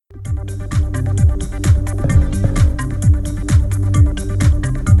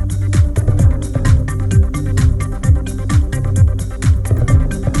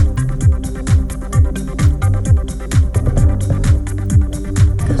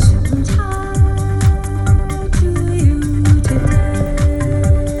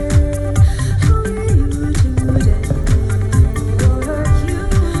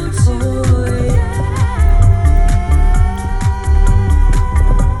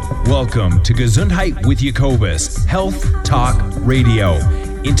Welcome to Gesundheit with Jacobus, Health Talk Radio,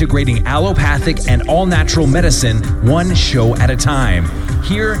 integrating allopathic and all-natural medicine one show at a time.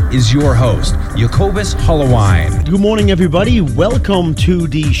 Here is your host, Jacobus Hollowine. Good morning, everybody. Welcome to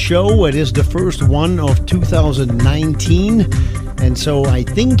the show. It is the first one of 2019, and so I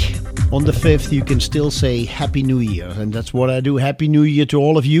think on the 5th you can still say Happy New Year, and that's what I do. Happy New Year to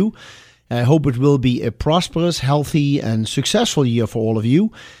all of you. I hope it will be a prosperous, healthy, and successful year for all of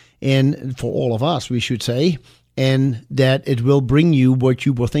you. And for all of us, we should say, and that it will bring you what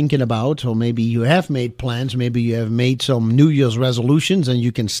you were thinking about, or maybe you have made plans, maybe you have made some New Year's resolutions and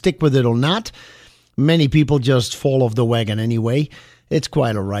you can stick with it or not. Many people just fall off the wagon anyway. It's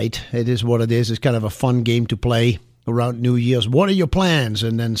quite all right. It is what it is. It's kind of a fun game to play around New Year's. What are your plans?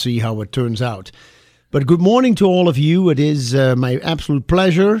 And then see how it turns out. But good morning to all of you. It is my absolute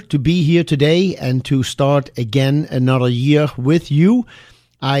pleasure to be here today and to start again another year with you.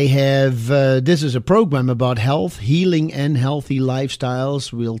 I have, this is a program about health, healing, and healthy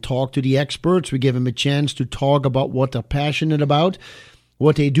lifestyles. We'll talk to the experts. We give them a chance to talk about what they're passionate about,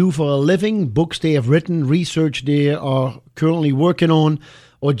 what they do for a living, books they have written, research they are currently working on,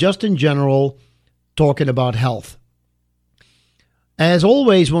 or just in general, talking about health. As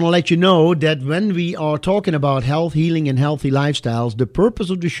always, want to let you know that when we are talking about health, healing, and healthy lifestyles, the purpose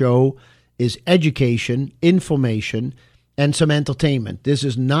of the show is education, information, and some entertainment. This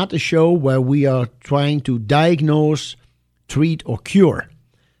is not a show where we are trying to diagnose, treat, or cure.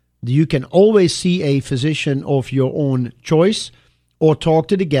 You can always see a physician of your own choice or talk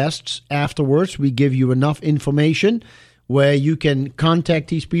to the guests afterwards. We give you enough information where you can contact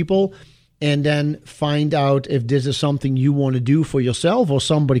these people and then find out if this is something you want to do for yourself or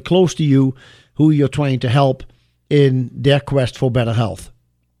somebody close to you who you're trying to help in their quest for better health.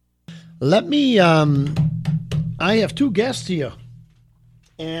 Let me... I have two guests here,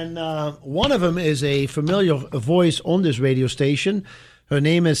 and one of them is a familiar voice on this radio station. Her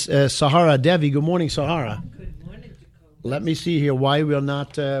name is Sahara Devi. Good morning, Sahara. Good morning, Jacob. Let me see here why we're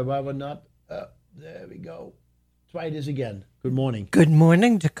not. There we go. Try this again. Good morning. Good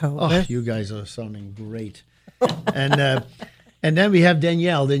morning, Jacob. Oh, you guys are sounding great. And then we have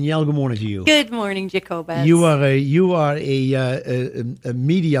Danielle. Danielle, good morning to you. Good morning, Jacobus. You are a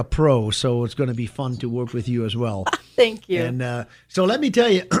media pro, so it's going to be fun to work with you as well. Thank you. And so let me tell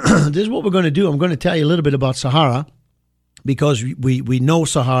you, this is what we're going to do. I'm going to tell you a little bit about Sahara because we know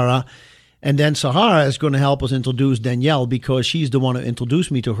Sahara, and then Sahara is going to help us introduce Danielle because she's the one who introduced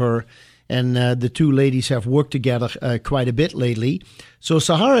me to her, and the two ladies have worked together quite a bit lately. So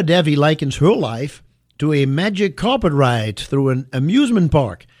Sahara Devi likens her life to a magic carpet ride through an amusement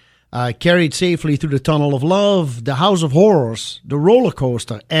park, carried safely through the Tunnel of Love, the House of Horrors, the roller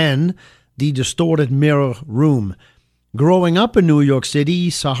coaster, and the distorted mirror room. Growing up in New York City,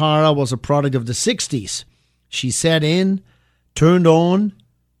 Sahara was a product of the 60s. She sat in, turned on,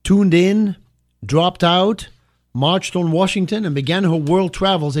 tuned in, dropped out, marched on Washington, and began her world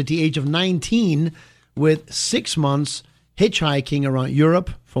travels at the age of 19 with 6 months hitchhiking around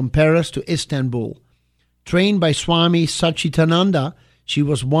Europe from Paris to Istanbul. Trained by Swami Satchitananda, she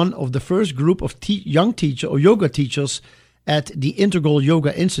was one of the first group of young yoga teachers at the Integral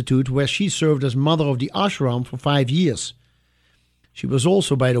Yoga Institute, where she served as mother of the ashram for 5 years. She was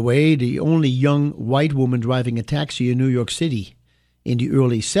also, by the way, the only young white woman driving a taxi in New York City in the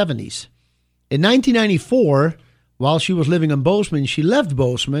early 70s. In 1994, while she was living in Bozeman, she left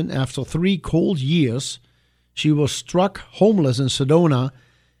Bozeman after 3 cold years. She was struck homeless in Sedona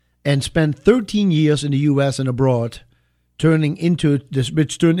and spent 13 years in the U.S. and abroad,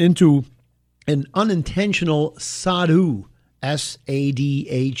 which turned into an unintentional sadhu,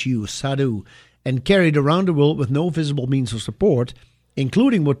 S-A-D-H-U, sadhu, and carried around the world with no visible means of support,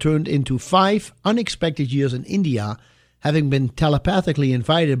 including what turned into 5 unexpected years in India, having been telepathically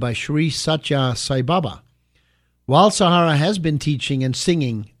invited by Sri Satya Sai Baba. While Sahara has been teaching and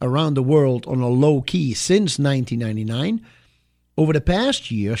singing around the world on a low key since 1999, over the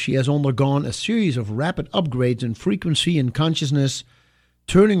past year, she has undergone a series of rapid upgrades in frequency and consciousness,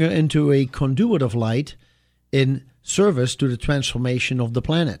 turning her into a conduit of light in service to the transformation of the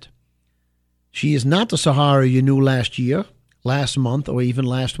planet. She is not the Sahara you knew last year, last month, or even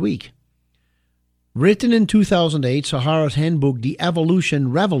last week. Written in 2008, Sahara's handbook, The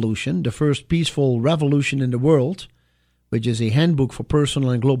Evolution Revolution, the first peaceful revolution in the world, which is a handbook for personal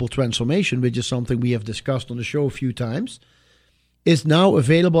and global transformation, which is something we have discussed on the show a few times, is now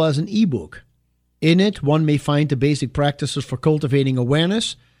available as an ebook. In it, one may find the basic practices for cultivating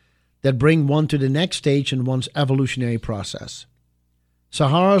awareness that bring one to the next stage in one's evolutionary process.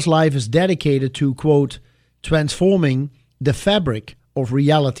 Sahara's life is dedicated to, quote, transforming the fabric of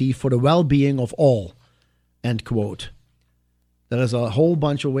reality for the well-being of all, end quote. There's a whole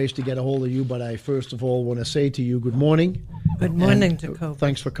bunch of ways to get a hold of you, but I first of all want to say to you good morning. Good morning, and Jacob.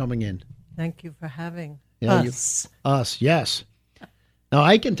 Thanks for coming in. Thank you for having Yeah, us. Us, yes. Now,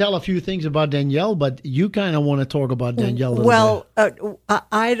 I can tell a few things about Danielle, but you kind of want to talk about Danielle a little bit.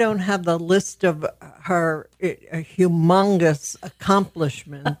 I don't have the list of her humongous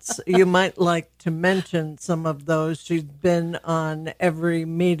accomplishments. You might like to mention some of those. She's been on every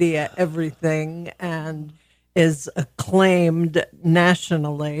media, everything, and is acclaimed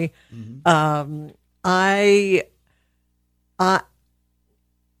nationally. I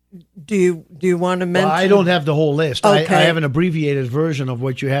do you want to mention? Well, I don't have the whole list. Okay. I have an abbreviated version of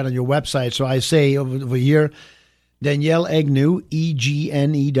what you had on your website. So I say over here, Danielle Egnew,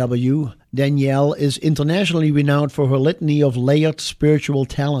 Egnew. Danielle is internationally renowned for her litany of layered spiritual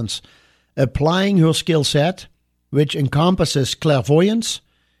talents, applying her skill set, which encompasses clairvoyance,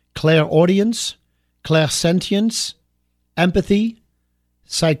 clairaudience, clairsentience, empathy,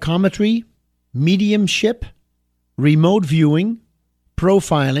 psychometry, mediumship, remote viewing,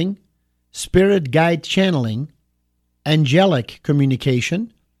 profiling, spirit guide channeling, angelic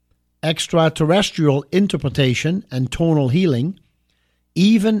communication, extraterrestrial interpretation and tonal healing,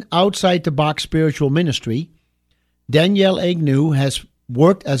 even outside-the-box spiritual ministry. Danielle Egnew has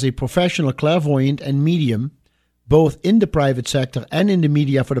worked as a professional clairvoyant and medium, both in the private sector and in the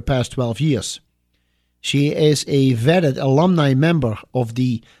media for the past 12 years. She is a vetted alumni member of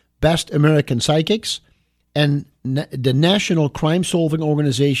the Best American Psychics and the national crime-solving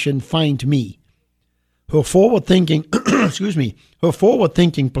organization Find Me. Her forward-thinking, her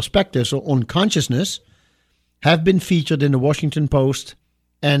forward-thinking perspectives on consciousness have been featured in the Washington Post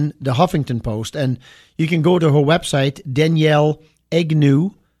and the Huffington Post, and you can go to her website,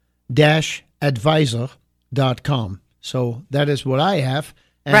 DanielleEgnew-advisor.com. So that is what I have.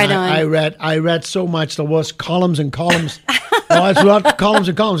 And Right on. I read so much. There was columns and columns. No, it's not columns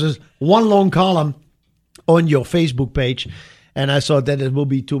and columns. There's one long column on your Facebook page, and I thought that it will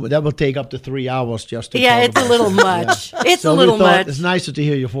be too much. That will take up to 3 hours just to Yeah, talk it's a about little it. much. It's So a we little thought much. It's nicer to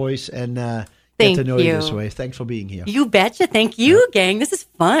hear your voice and get Thank to know you you. this way. Thanks for being here. You betcha. Thank you, gang. This is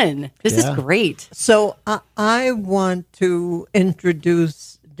fun. This Yeah. is great. So I want to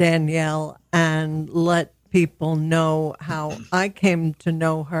introduce Danielle and let people know how I came to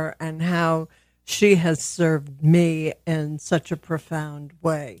know her and how she has served me in such a profound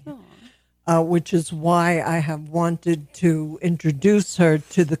way, which is why I have wanted to introduce her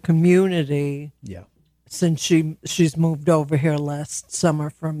to the community Yeah. since she's moved over here last summer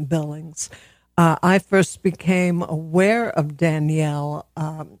from Billings. I first became aware of Danielle,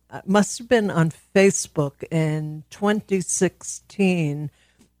 it must have been on Facebook in 2016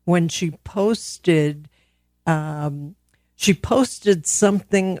 when she posted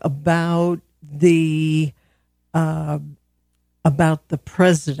something about the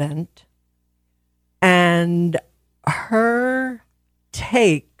president and her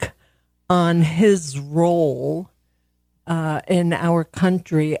take on his role in our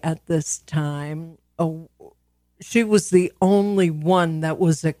country at this time. She was the only one that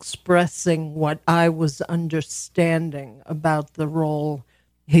was expressing what I was understanding about the role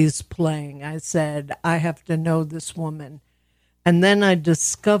he's playing. I said, I have to know this woman. And then I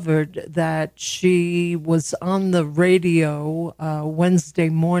discovered that she was on the radio Wednesday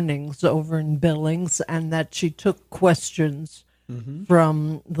mornings over in Billings, and that she took questions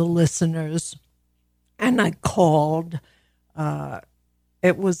from the listeners. And I called.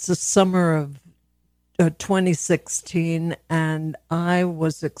 It was the summer of 2016, and I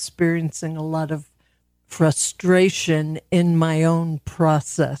was experiencing a lot of frustration in my own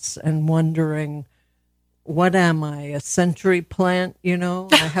process and wondering, what am I, a century plant? You know,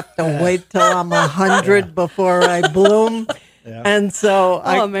 I have to wait till I'm 100 before I bloom. Yeah. And so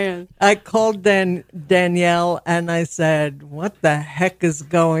Oh, man. I called Danielle and I said, what the heck is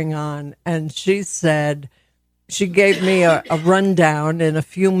going on? And she said, she gave me a rundown in a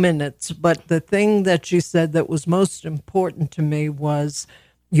few minutes, but the thing that she said that was most important to me was,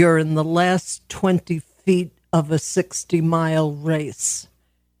 you're in the last 20 feet of a 60-mile race.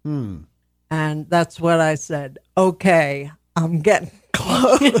 And that's what I said. Okay, I'm getting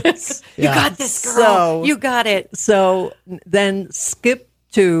close. You got this, girl. So- You got it. So then skip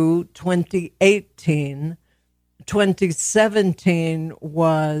to 2018. 2017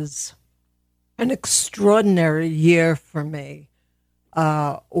 was an extraordinary year for me,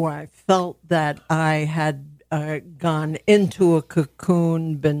 where I felt that I had gone into a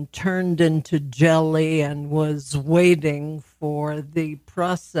cocoon, been turned into jelly, and was waiting for the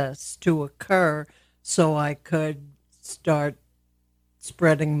process to occur so I could start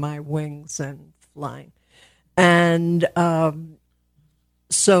spreading my wings and flying. And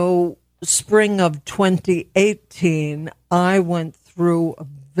so spring of 2018, I went through a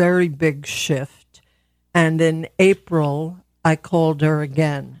very big shift. And in April, I called her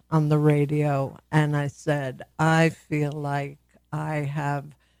again on the radio, and I said, I feel like I have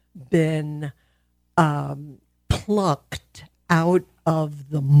been plucked out of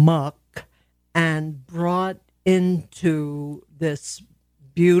the muck and brought into this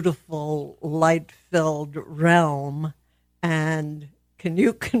beautiful, light-filled realm. And can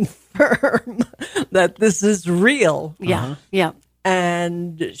you confirm that this is real? Yeah. Yeah.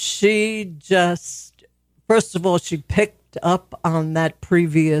 And she just, first of all, she picked up on that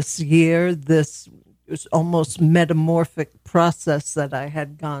previous year, this was almost metamorphic process that I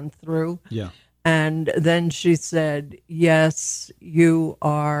had gone through. Yeah. And then she said, yes, you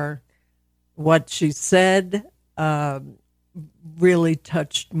are, what she said really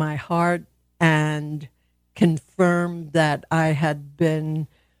touched my heart and confirmed that I had been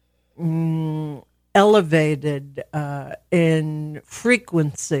elevated in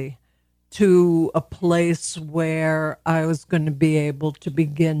frequency to a place where I was going to be able to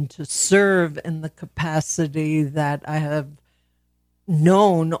begin to serve in the capacity that I have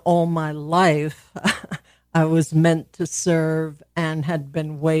known all my life. I was meant to serve and had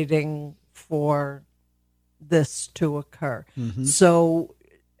been waiting for this to occur. Mm-hmm. So,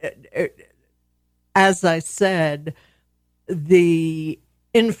 as I said, the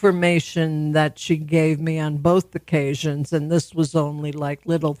information that she gave me on both occasions, and this was only like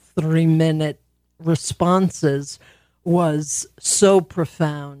little 3-minute responses, was so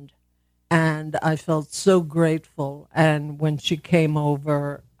profound. And I felt so grateful. And when she came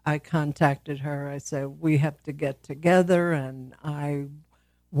over, I contacted her. I said, we have to get together, and I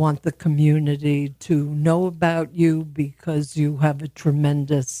want the community to know about you because you have a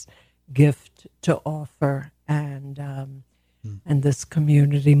tremendous gift to offer. And this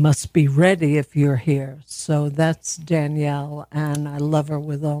community must be ready if you're here. So that's Danielle, and I love her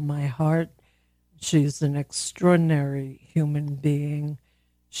with all my heart. She's an extraordinary human being.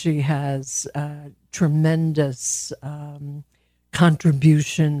 She has a tremendous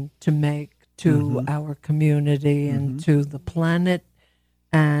contribution to make to our community and to the planet.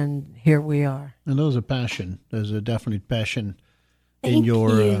 And here we are. And there's a passion. There's a definite passion in Thank your.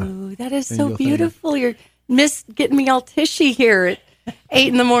 you. That is in so your thing. beautiful. You're getting me all tishy here at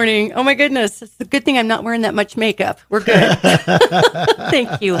 8 a.m. Oh my goodness. It's a good thing I'm not wearing that much makeup. We're good.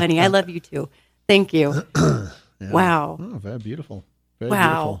 Thank you, honey. I love you too. Thank you. Yeah. Wow. Oh, very beautiful. Very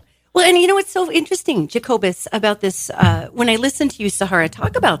Wow. beautiful. Well, and you know what's so interesting, Jacobus, about this, when I listen to you, Sahara,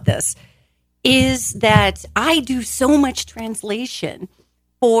 talk about this, is that I do so much translation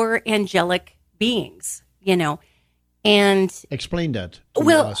for angelic beings, you know, and Explain that to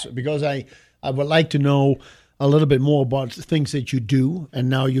Well- us, because I would like to know a little bit more about things that you do.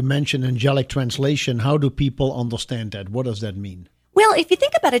 And now you mentioned angelic translation. How do people understand that? What does that mean? well, if you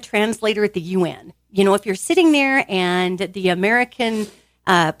think about a translator at the UN, you know, if you're sitting there and the American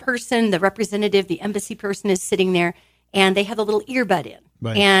person, the representative, the embassy person is sitting there and they have a little earbud in.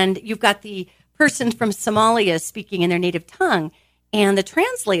 Right. And you've got the person from Somalia speaking in their native tongue. And the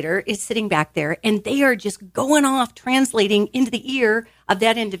translator is sitting back there and they are just going off translating into the ear of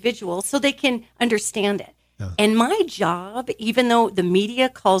that individual so they can understand it. And my job, even though the media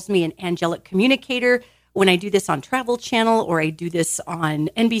calls me an angelic communicator, when I do this on Travel Channel or I do this on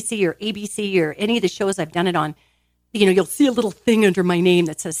NBC or ABC or any of the shows I've done it on, you know, you'll see a little thing under my name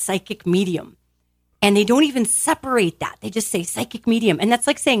that says psychic medium. And they don't even separate that. They just say psychic medium. And that's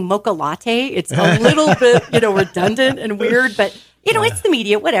like saying mocha latte. It's a little bit, you know, redundant and weird, but, you know, it's the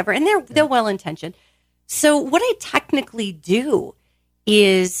media, whatever. And they're well-intentioned. So what I technically do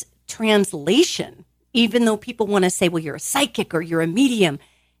is translation, even though people want to say, well, you're a psychic or you're a medium.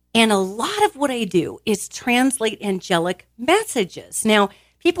 And a lot of what I do is translate angelic messages. Now,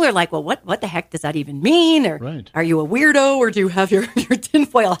 people are like, well, what the heck does that even mean? Or Right. are you a weirdo? Or do you have your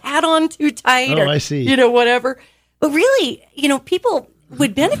tinfoil hat on too tight? Oh, or, I see. You know, whatever. But really, you know, people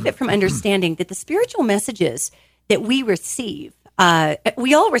would benefit from understanding that the spiritual messages that we receive,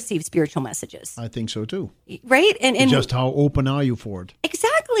 we all receive spiritual messages, I think so too. right? And Just how open are you for it?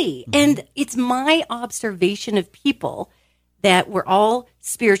 exactly. And it's my observation of people that we're all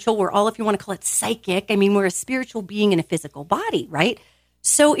spiritual. We're all, if you want to call it psychic, I mean, we're a spiritual being in a physical body, right?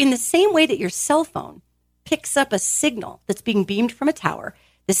 So in the same way that your cell phone picks up a signal that's being beamed from a tower,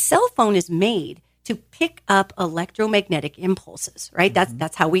 the cell phone is made to pick up electromagnetic impulses, right?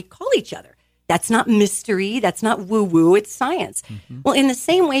 That's how we call each other. That's not mystery. That's not woo-woo. It's science. Well, in the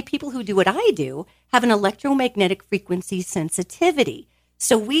same way, people who do what I do have an electromagnetic frequency sensitivity.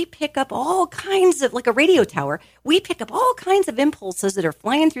 So we pick up all kinds of, like a radio tower, we pick up all kinds of impulses that are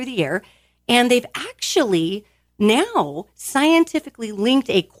flying through the air. And they've actually now scientifically linked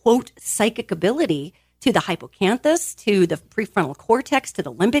a, quote, psychic ability to the hippocampus, to the prefrontal cortex, to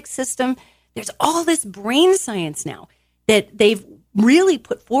the limbic system. There's all this brain science now that they've really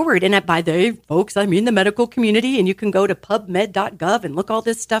put forward. And by they, folks, I mean the medical community. And you can go to pubmed.gov and look all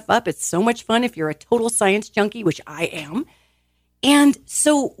this stuff up. It's so much fun if you're a total science junkie, which I am. And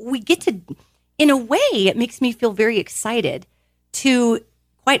so we get to, in a way, it makes me feel very excited to,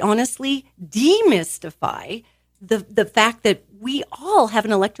 quite honestly, demystify the fact that we all have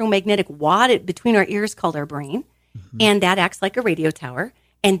an electromagnetic wad between our ears called our brain, and that acts like a radio tower,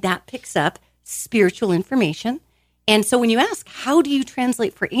 and that picks up spiritual information. And so when you ask, how do you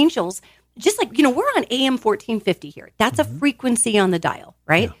translate for angels? Just like, we're on AM 1450 here. That's a frequency on the dial,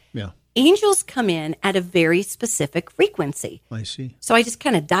 right? Yeah. Angels come in at a very specific frequency. I see. So I just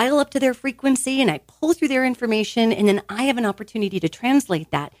kind of dial up to their frequency and I pull through their information, and then I have an opportunity to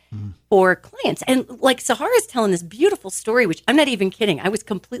translate that for clients. And like Sahara's telling this beautiful story, which I'm not even kidding. I was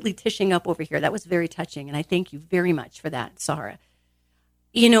completely tishing up over here. That was very touching. And I thank you very much for that, Sahara.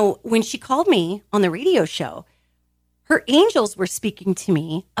 When she called me on the radio show, her angels were speaking to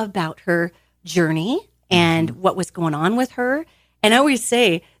me about her journey and what was going on with her. And I always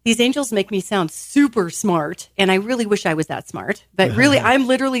say, these angels make me sound super smart, and I really wish I was that smart. But really, I'm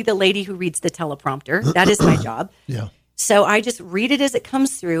literally the lady who reads the teleprompter. That is my job. Yeah. So I just read it as it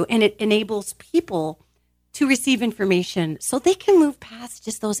comes through, and it enables people to receive information so they can move past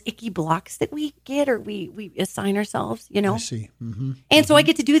just those icky blocks that we get or we assign ourselves, I see. And so I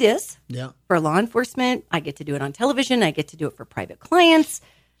get to do this for law enforcement. I get to do it on television. I get to do it for private clients.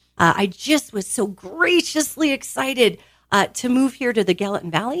 I just was so graciously excited to move here to the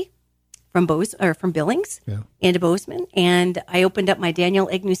Gallatin Valley from Billings into Bozeman. And I opened up my Daniel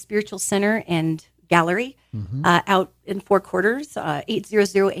Agnew Spiritual Center and Gallery out in Four Quarters,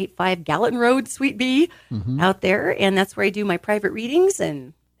 80085 Gallatin Road, Suite B, out there. And that's where I do my private readings.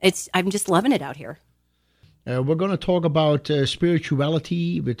 And I'm just loving it out here. We're going to talk about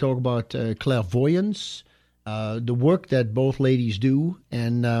spirituality. We talk about clairvoyance, the work that both ladies do.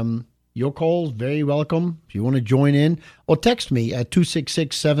 And your call, very welcome. If you want to join in, or text me at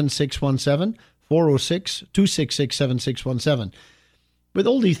 266-7617, 406-266-7617. With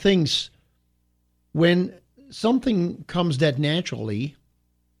all these things, when something comes that naturally,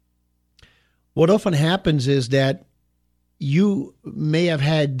 what often happens is that you may have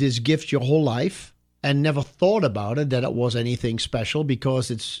had this gift your whole life and never thought about it, that it was anything special because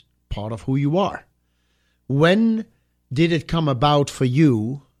it's part of who you are. When did it come about for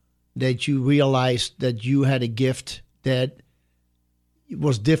you that you realized that you had a gift that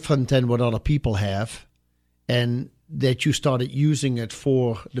was different than what other people have, and that you started using it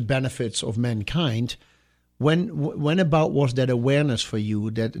for the benefits of mankind? When about was that awareness for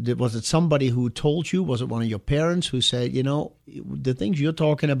you? That was it somebody who told you? Was it one of your parents who said, the things you're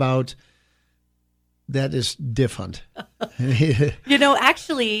talking about, that is different?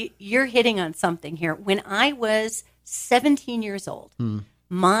 Actually, you're hitting on something here. When I was 17 years old,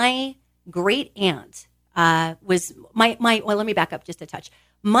 my great aunt was well, let me back up just a touch.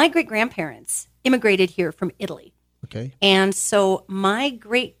 My great grandparents immigrated here from Italy. Okay. And so my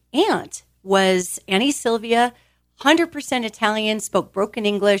great aunt was Annie Sylvia, 100% Italian, spoke broken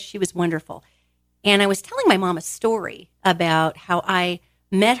English. She was wonderful. And I was telling my mom a story about how I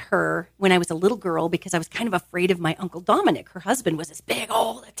met her when I was a little girl because I was kind of afraid of my Uncle Dominic. Her husband was this big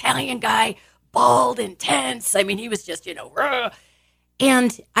old Italian guy, bald, intense. I mean, he was just, rah.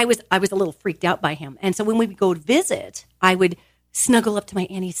 And I was a little freaked out by him. And so when we would go to visit, I would snuggle up to my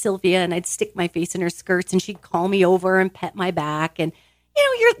Auntie Sylvia and I'd stick my face in her skirts and she'd call me over and pet my back. And,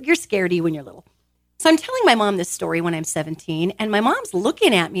 you're scaredy when you're little. So I'm telling my mom this story when I'm 17, and my mom's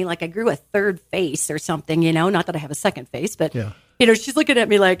looking at me like I grew a third face or something, not that I have a second face, but, she's looking at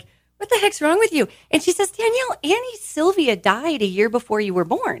me like, what the heck's wrong with you? And she says, Danielle, Annie Sylvia died a year before you were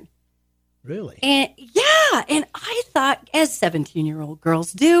born. Really? And and I thought, as 17-year-old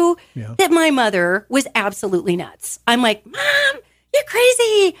girls do, that my mother was absolutely nuts. I'm like, Mom, you're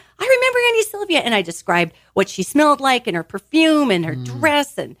crazy. I remember Annie Sylvia. And I described what she smelled like and her perfume and her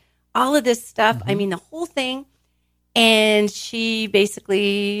dress and all of this stuff. I mean, the whole thing. And she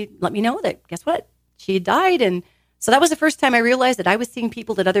basically let me know that, guess what? She died. And so that was the first time I realized that I was seeing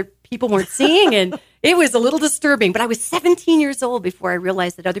people that other people weren't seeing. And it was a little disturbing. But I was 17 years old before I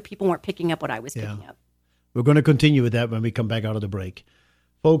realized that other people weren't picking up what I was picking up. We're going to continue with that when we come back out of the break.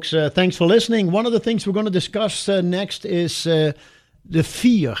 Folks, thanks for listening. One of the things we're going to discuss next is the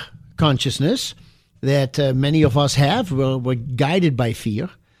fear consciousness. that many of us have. We're guided by fear.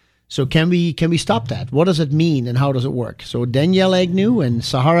 So can we stop that? What does it mean and how does it work? So Danielle Agnew and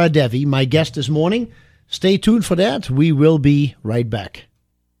Sahara Devi, my guest this morning. Stay tuned for that. We will be right back.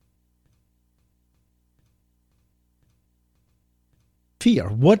 Fear.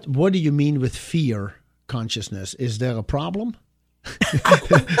 What do you mean with fear consciousness? Is there a problem?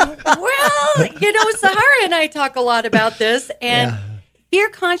 Well, Sahara and I talk a lot about this, and fear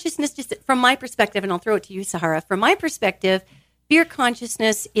consciousness, just from my perspective, and I'll throw it to you, Sahara, from my perspective, fear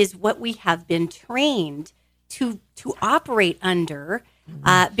consciousness is what we have been trained to operate under,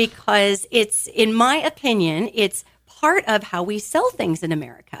 because it's, in my opinion, it's part of how we sell things in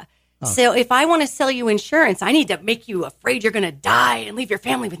America. Oh. So if I want to sell you insurance, I need to make you afraid you're going to die and leave your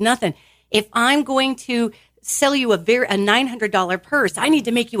family with nothing. If I'm going to sell you a $900 purse, I need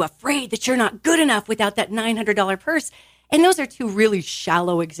to make you afraid that you're not good enough without that $900 purse. And those are two really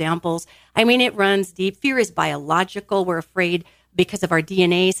shallow examples. I mean, it runs deep. Fear is biological. We're afraid because of our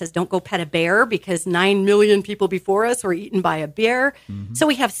DNA says don't go pet a bear because 9 million people before us were eaten by a bear. Mm-hmm. So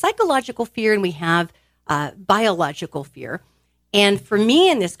we have psychological fear and we have biological fear. And for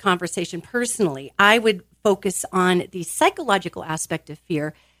me in this conversation personally, I would focus on the psychological aspect of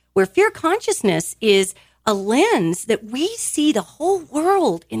fear, where fear consciousness is a lens that we see the whole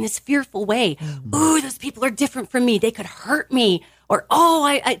world in this fearful way. Mm-hmm. Ooh, those people are different from me. They could hurt me. Or,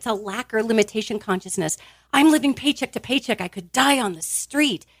 it's a lack or limitation consciousness. I'm living paycheck to paycheck. I could die on the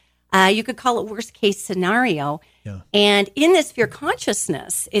street. You could call it worst case scenario. Yeah. And in this fear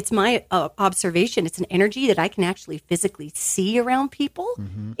consciousness, it's my observation. It's an energy that I can actually physically see around people.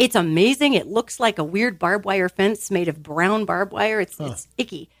 Mm-hmm. It's amazing. It looks like a weird barbed wire fence made of brown barbed wire. It's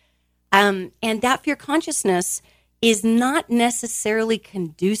icky. And that fear consciousness is not necessarily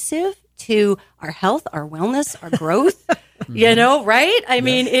conducive to our health, our wellness, our growth, right? I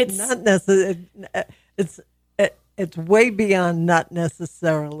mean, it's not necessarily, it's way beyond not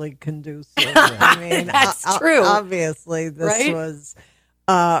necessarily conducive. I mean, that's true. Obviously, this was,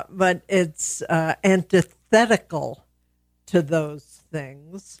 but it's antithetical to those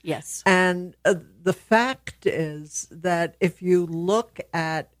things. Yes. And the fact is that if you look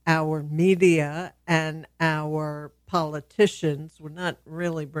at our media and our politicians, we're not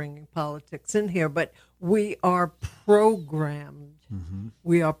really bringing politics in here, but we are programmed. Mm-hmm.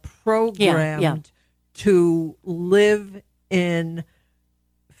 We are programmed to live in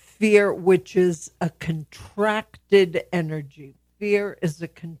fear, which is a contracted energy. Fear is a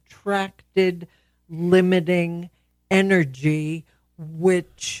contracted, limiting energy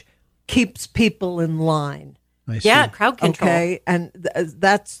which keeps people in line. Yeah, crowd control. Okay, and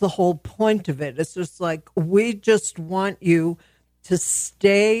that's the whole point of it. It's just like, we just want you to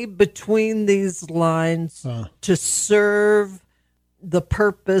stay between these lines to serve the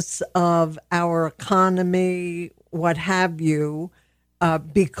purpose of our economy, what have you,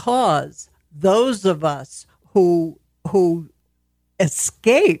 because those of us who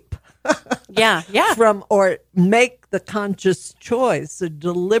escape from or make the conscious choice to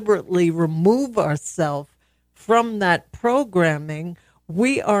deliberately remove ourselves from that programming,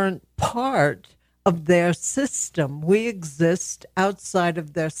 we aren't part of their system. We exist outside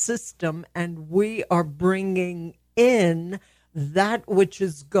of their system, and we are bringing in that which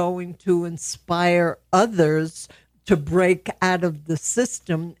is going to inspire others to break out of the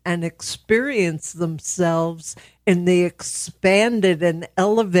system and experience themselves in the expanded and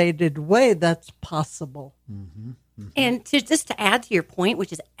elevated way that's possible. Mm-hmm. Mm-hmm. And to add to your point,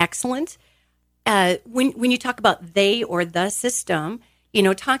 which is excellent, when you talk about they or the system,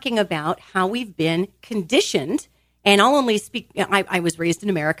 talking about how we've been conditioned, and I'll only speak, I was raised in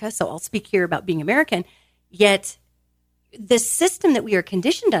America, so I'll speak here about being American, yet the system that we are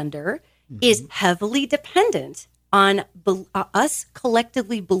conditioned under is heavily dependent on us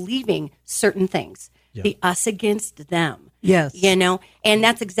collectively believing certain things, the us against them. Yes. And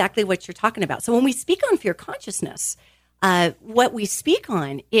that's exactly what you're talking about. So when we speak on fear consciousness, what we speak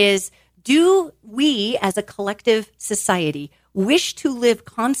on is, do we as a collective society wish to live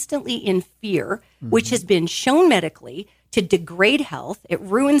constantly in fear, which has been shown medically to degrade health? It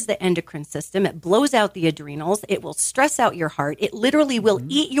ruins the endocrine system. It blows out the adrenals. It will stress out your heart. It literally will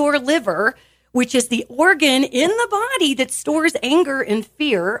eat your liver, which is the organ in the body that stores anger and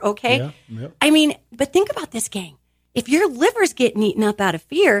fear, okay? Yeah. I mean, but think about this, gang. If your liver's getting eaten up out of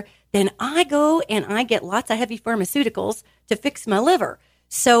fear, then I go and I get lots of heavy pharmaceuticals to fix my liver.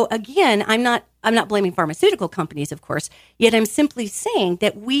 So again, I'm not blaming pharmaceutical companies, of course, yet I'm simply saying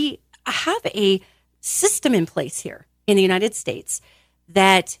that we have a system in place here in the United States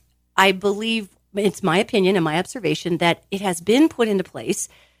that I believe, it's my opinion and my observation, that it has been put into place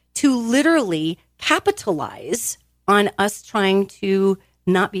to literally capitalize on us trying to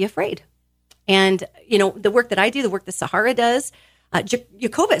not be afraid. And, the work that I do, the work that Sahara does,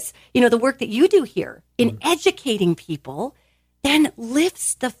 Jacobus, the work that you do here in educating people, then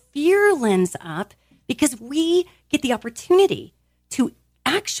lifts the fear lens up, because we get the opportunity to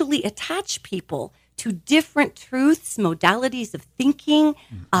actually attach people to different truths, modalities of thinking,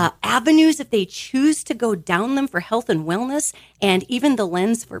 avenues if they choose to go down them for health and wellness, and even the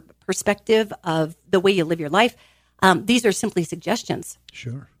lens for perspective of the way you live your life. These are simply suggestions.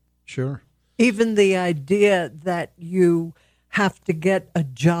 Sure. Even the idea that you have to get a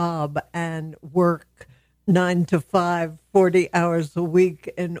job and work 9 to 5, 40 hours a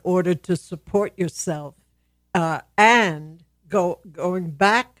week in order to support yourself, and going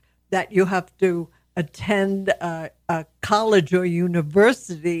back that you have to attend a college or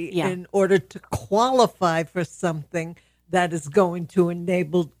university in order to qualify for something that is going to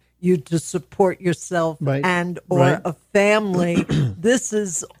enable you to support yourself and or a family. This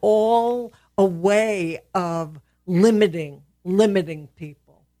is all a way of limiting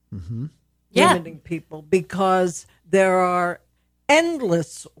people. Limiting people, because there are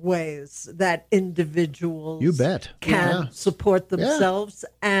endless ways that individuals can support themselves.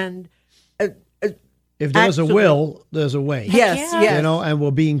 And if there's a will, there's a way. Yes. And we're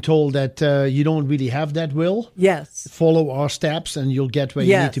being told that you don't really have that will. Yes. Follow our steps and you'll get where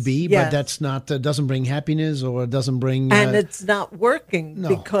you need to be. But that's not, doesn't bring happiness, or doesn't bring... and it's not working,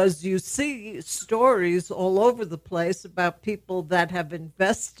 because you see stories all over the place about people that have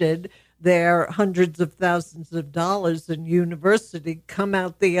invested their hundreds of thousands of dollars in university, come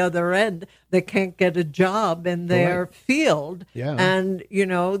out the other end, they can't get a job in their field. And,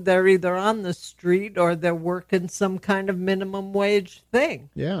 they're either on the street or they're working some kind of minimum wage thing.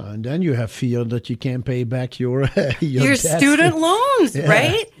 And then you have fear that you can't pay back your student loans,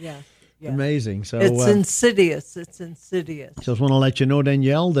 right? Yeah. Amazing. So it's insidious. Just want to let you know,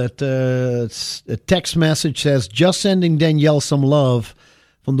 Danielle, that a text message says, just sending Danielle some love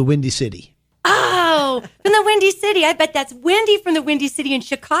from the Windy City. Oh, from the Windy City. I bet that's Wendy from the Windy City in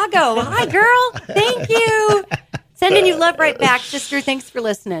Chicago. Hi, girl. Thank you. Sending you love right back, sister. Thanks for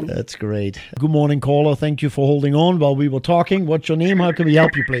listening. That's great. Good morning, caller. Thank you for holding on while we were talking. What's your name? How can we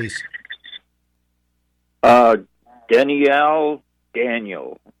help you, please? Danielle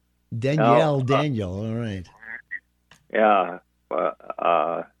Daniel. Daniel. All right. Yeah.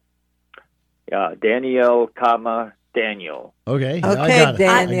 Danielle, Daniel. Okay, I got it.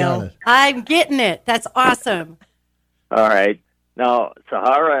 Daniel. I'm getting it. That's awesome. All right. Now,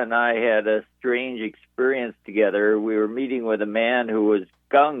 Sahara and I had a strange experience together. We were meeting with a man who was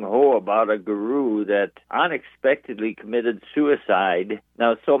gung-ho about a guru that unexpectedly committed suicide.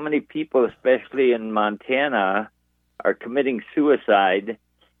 Now, so many people, especially in Montana, are committing suicide.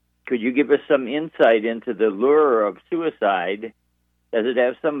 Could you give us some insight into the lure of suicide? Does it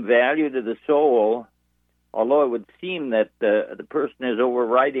have some value to the soul? Although it would seem that the person is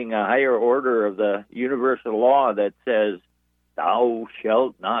overriding a higher order of the universal law that says, thou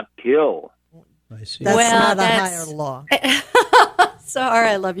shalt not kill. I see. That's not a higher law. Sorry,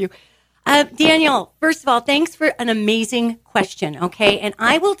 I love you. Daniel, first of all, thanks for an amazing question, okay? And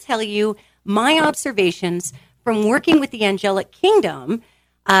I will tell you my observations from working with the angelic kingdom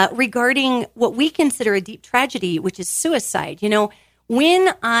regarding what we consider a deep tragedy, which is suicide. When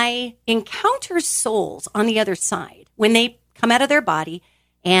I encounter souls on the other side, when they come out of their body,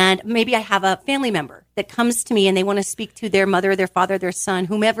 and maybe I have a family member that comes to me and they want to speak to their mother, their father, their son,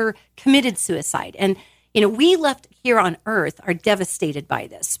 whomever committed suicide. And, we left here on earth are devastated by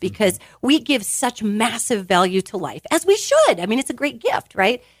this because we give such massive value to life, as we should. I mean, it's a great gift,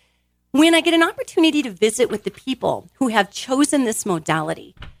 right? When I get an opportunity to visit with the people who have chosen this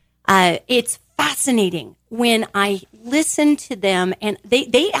modality, it's fascinating when I listen to them, and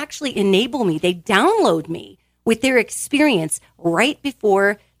they actually enable me. They download me with their experience right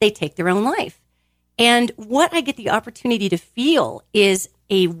before they take their own life. And what I get the opportunity to feel is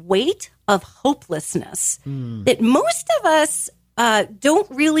a weight of hopelessness that most of us don't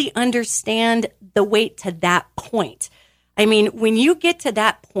really understand the weight to that point. I mean, when you get to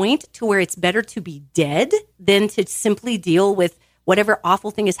that point to where it's better to be dead than to simply deal with whatever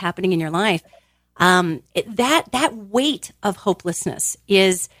awful thing is happening in your life, that weight of hopelessness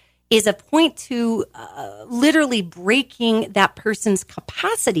is a point to literally breaking that person's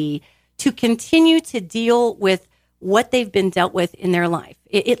capacity to continue to deal with what they've been dealt with in their life.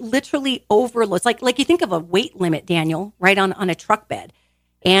 It literally overloads. Like you think of a weight limit, Daniel, right on a truck bed.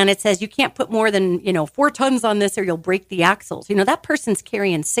 And it says you can't put more than, 4 tons on this or you'll break the axles. That person's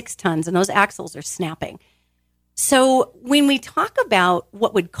carrying 6 tons and those axles are snapping. So when we talk about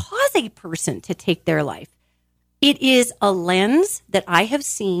what would cause a person to take their life, it is a lens that I have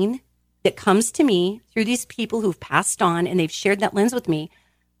seen that comes to me through these people who've passed on, and they've shared that lens with me,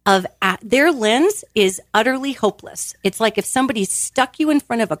 of their lens is utterly hopeless. It's like if somebody stuck you in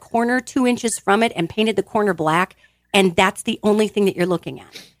front of a corner 2 inches from it and painted the corner black, and that's the only thing that you're looking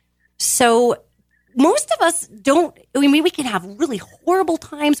at. So most of us don't, we can have really horrible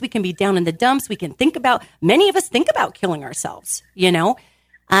times. We can be down in the dumps. Many of us think about killing ourselves,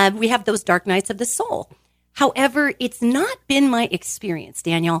 we have those dark nights of the soul. However, it's not been my experience,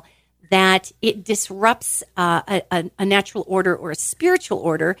 Daniel, that it disrupts a natural order or a spiritual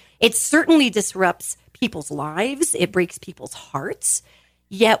order. It certainly disrupts people's lives. It breaks people's hearts.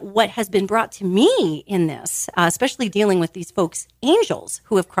 Yet what has been brought to me in this, especially dealing with these folks, angels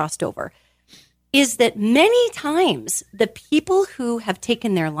who have crossed over, is that many times the people who have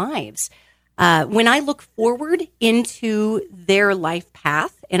taken their lives, when I look forward into their life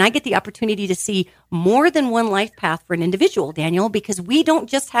path, and I get the opportunity to see more than one life path for an individual, Daniel, because we don't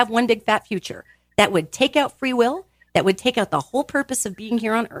just have one big fat future that would take out free will, that would take out the whole purpose of being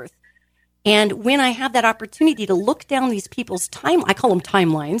here on earth. And when I have that opportunity to look down these people's I call them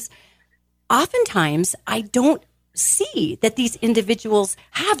timelines, oftentimes I don't see that these individuals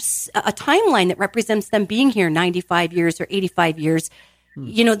have a timeline that represents them being here 95 years or 85 years.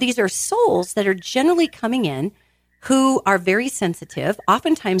 These are souls that are generally coming in who are very sensitive.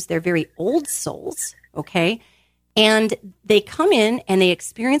 Oftentimes they're very old souls, okay? And they come in and they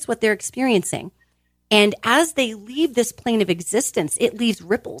experience what they're experiencing. And as they leave this plane of existence, it leaves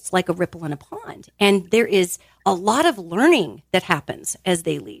ripples like a ripple in a pond. And there is a lot of learning that happens as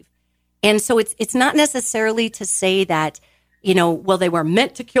they leave. And so it's not necessarily to say that, they were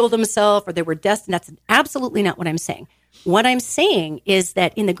meant to kill themselves or they were destined. That's absolutely not what I'm saying. What I'm saying is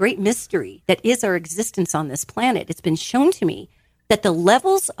that in the great mystery that is our existence on this planet, it's been shown to me that the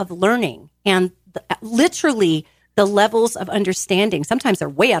levels of learning and literally the levels of understanding, sometimes they're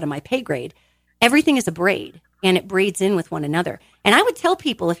way out of my pay grade. Everything is a braid and it braids in with one another. And I would tell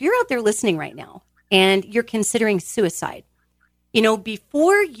people, if you're out there listening right now and you're considering suicide,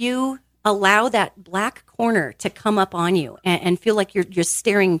 before you allow that black corner to come up on you and feel like you're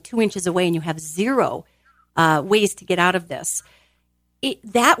staring 2 inches away and you have zero ways to get out of this,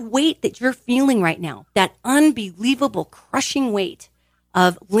 that weight that you're feeling right now, that unbelievable crushing weight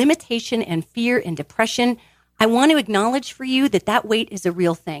of limitation and fear and depression, I want to acknowledge for you that weight is a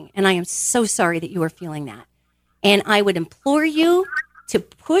real thing. And I am so sorry that you are feeling that. And I would implore you to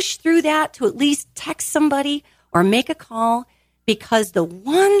push through that, to at least text somebody or make a call, because the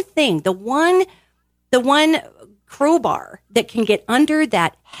one thing, the one crowbar that can get under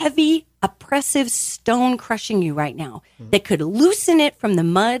that heavy, oppressive stone crushing you right now, that could loosen it from the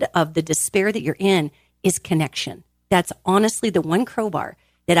mud of the despair that you're in, is connection. That's honestly the one crowbar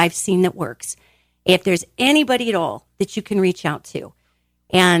that I've seen that works. If there's anybody at all that you can reach out to.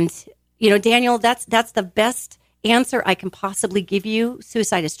 And, Daniel, that's the best answer I can possibly give you.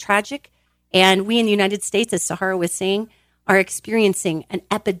 Suicide is tragic. And we in the United States, as Sahara was saying, are experiencing an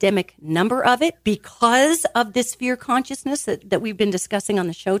epidemic number of it because of this fear consciousness that we've been discussing on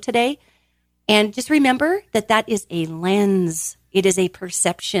the show today. And just remember that is a lens. It is a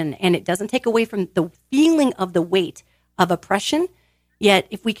perception, and it doesn't take away from the feeling of the weight of oppression. Yet,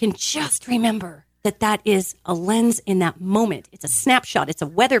 if we can just remember that is a lens in that moment, it's a snapshot, it's a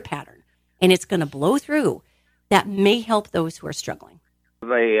weather pattern, and it's going to blow through, that may help those who are struggling.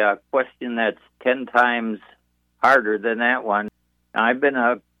 A question that's 10 times harder than that one. I've been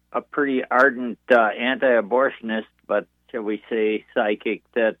a pretty ardent anti-abortionist, but shall we say psychic,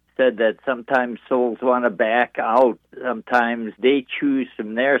 that said that sometimes souls want to back out. Sometimes they choose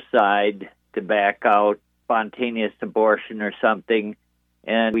from their side to back out, spontaneous abortion or something,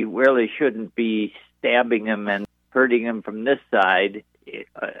 and we really shouldn't be stabbing them and hurting them from this side.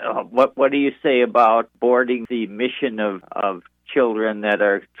 What do you say about boarding the mission of children that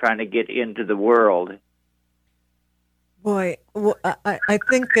are trying to get into the world? Boy, I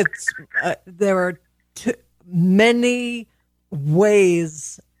think there are many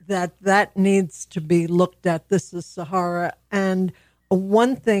ways that needs to be looked at. This is Sahara. And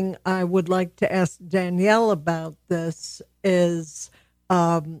one thing I would like to ask Danielle about this is,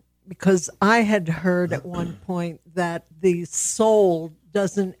 because I had heard at one point that the soul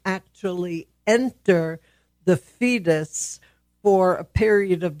doesn't actually enter the fetus for a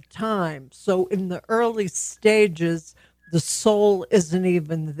period of time. So in the early stages, the soul isn't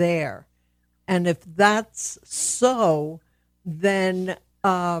even there. And if that's so, then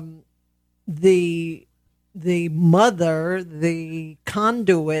the mother, the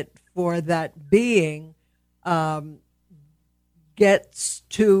conduit for that being, gets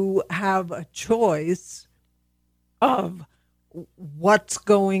to have a choice of what's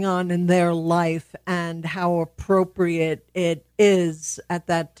going on in their life and how appropriate it is at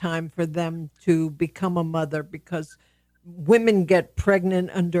that time for them to become a mother, because women get pregnant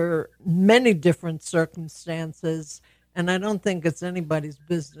under many different circumstances, and I don't think it's anybody's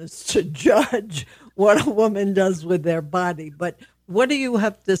business to judge what a woman does with their body. But what do you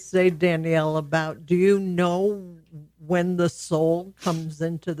have to say, Danielle, about, do you know when the soul comes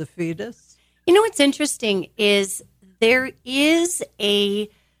into the fetus? You know what's interesting is there is I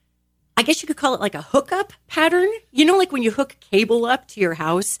guess you could call it like a hookup pattern. You know, like when you hook cable up to your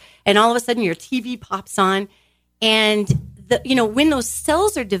house and all of a sudden your TV pops on, and when those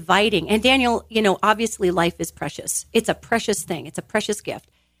cells are dividing, and Daniel, obviously life is precious. It's a precious thing. It's a precious gift.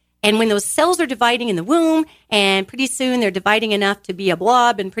 And when those cells are dividing in the womb, and pretty soon they're dividing enough to be a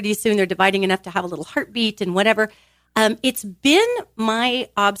blob, and pretty soon they're dividing enough to have a little heartbeat and whatever, it's been my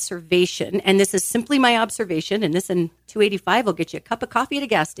observation, and this is simply my observation, and this in 285 will get you a cup of coffee at a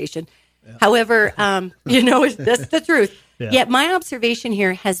gas station. Yeah. However, that's the truth. Yeah. Yet my observation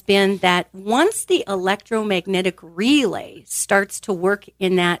here has been that once the electromagnetic relay starts to work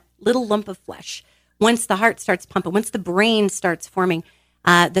in that little lump of flesh, once the heart starts pumping, once the brain starts forming,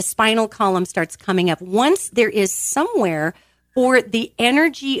 the spinal column starts coming up, once there is somewhere for the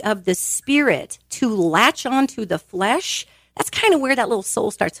energy of the spirit to latch onto the flesh, that's kind of where that little soul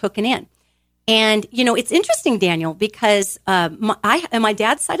starts hooking in. And, it's interesting, Daniel, because my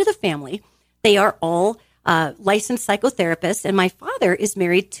dad's side of the family, they are all licensed psychotherapists, and my father is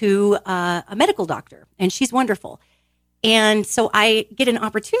married to a medical doctor, and she's wonderful. And so I get an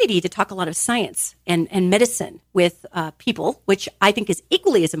opportunity to talk a lot of science and medicine with people, which I think is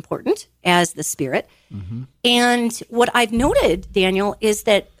equally as important as the spirit. Mm-hmm. And what I've noted, Daniel, is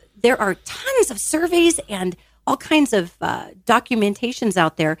that there are tons of surveys and all kinds of documentations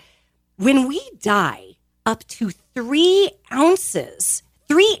out there. When we die, up to 3 ounces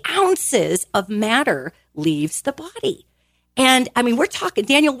of matter leaves the body. And I mean, we're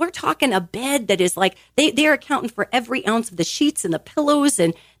talking a bed that is like, they're accounting for every ounce of the sheets and the pillows,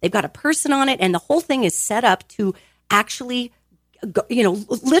 and they've got a person on it, and the whole thing is set up to actually,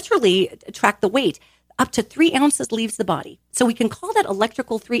 literally track the weight. Up to 3 ounces leaves the body. So we can call that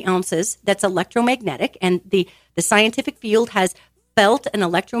electrical 3 ounces. That's electromagnetic. And the scientific field has felt an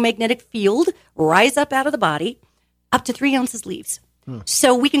electromagnetic field rise up out of the body. Up to 3 ounces leaves.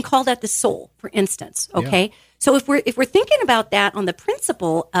 So we can call that the soul, for instance. Okay. Yeah. So if we're thinking about that on the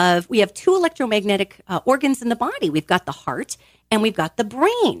principle of, we have 2 electromagnetic organs in the body. We've got the heart and we've got the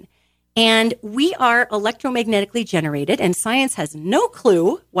brain. And we are electromagnetically generated, and science has no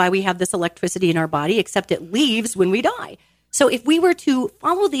clue why we have this electricity in our body, except it leaves when we die. So if we were to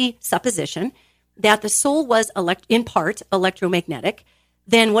follow the supposition that the soul was in part electromagnetic,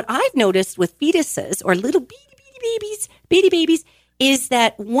 then what I've noticed with fetuses or little baby babies, is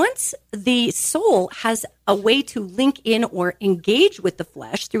that once the soul has a way to link in or engage with the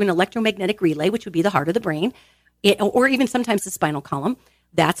flesh through an electromagnetic relay, which would be the heart of the brain, or even sometimes the spinal column,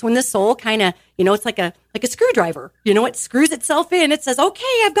 that's when the soul kind of, it's like a screwdriver. It screws itself in. It says,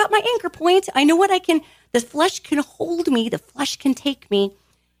 okay, I've got my anchor point. I know the flesh can hold me. The flesh can take me.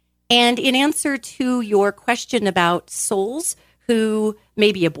 And in answer to your question about souls who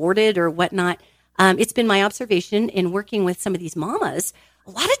may be aborted or whatnot, it's been my observation in working with some of these mamas,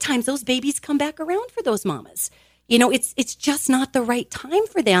 a lot of times those babies come back around for those mamas. It's just not the right time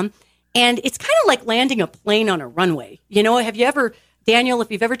for them. And it's kind of like landing a plane on a runway. Have you ever, Daniel, if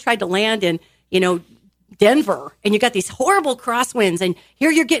you've ever tried to land in, Denver, and you got these horrible crosswinds, and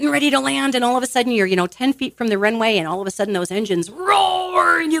here you're getting ready to land, and all of a sudden you're, 10 feet from the runway, and all of a sudden those engines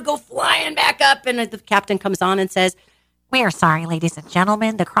roar, and you go flying back up, and the captain comes on and says, "We are sorry, ladies and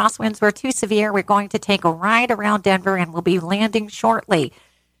gentlemen. The crosswinds were too severe. We're going to take a ride around Denver, and we'll be landing shortly."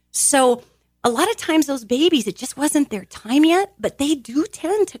 So a lot of times those babies, it just wasn't their time yet, but they do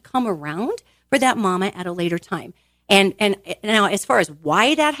tend to come around for that mama at a later time. And now, as far as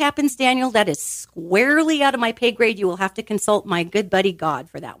why that happens, Daniel, that is squarely out of my pay grade. You will have to consult my good buddy God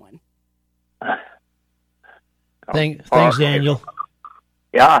for that one. Thanks, Daniel.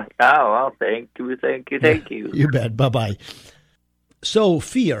 Yeah, well, thank you. You bet. Bye-bye. So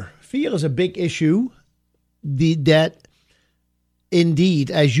fear is a big issue. That indeed,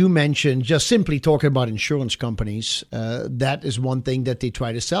 as you mentioned, just simply talking about insurance companies, that is one thing that they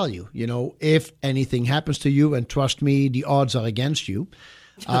try to sell you. If anything happens to you, and trust me, the odds are against you,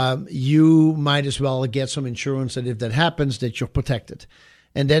 you might as well get some insurance that if that happens, that you're protected.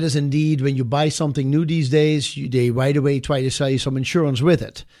 And that is indeed, when you buy something new these days, they right away try to sell you some insurance with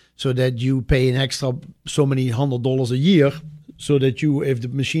it, so that you pay an extra so many $100 a year, so that you, if the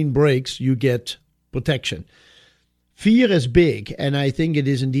machine breaks, you get protection. Fear is big, and I think it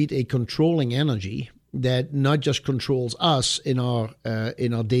is indeed a controlling energy that not just controls us in our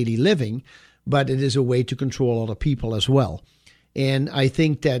daily living, but it is a way to control other people as well. And I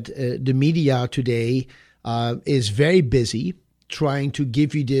think that the media today is very busy trying to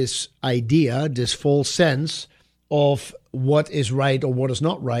give you this idea, this false sense of what is right or what is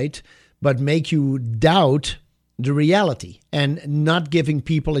not right, but make you doubt the reality, and not giving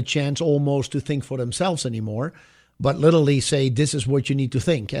people a chance almost to think for themselves anymore, but literally say, this is what you need to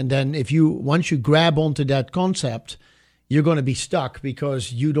think. And then once you grab onto that concept, you're going to be stuck,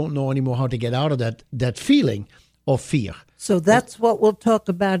 because you don't know anymore how to get out of that feeling of fear. So that's what we'll talk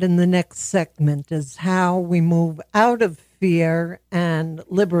about in the next segment, is how we move out of fear and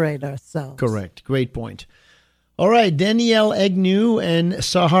liberate ourselves. Correct. Great point. All right, Danielle Agnew and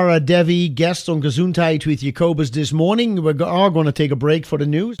Sahara Devi, guests on Gesundheit with Jacobus this morning. We are going to take a break for the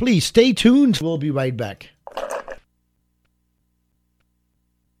news. Please stay tuned. We'll be right back.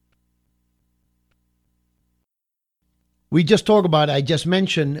 We just talked about, I just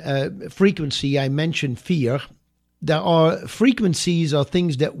mentioned frequency, I mentioned fear. There are frequencies or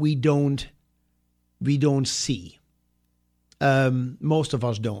things that we don't see. Most of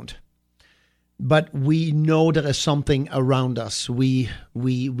us don't. But we know there is something around us. We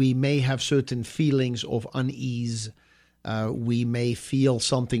may have certain feelings of unease. We may feel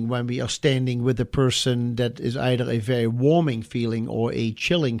something when we are standing with a person that is either a very warming feeling or a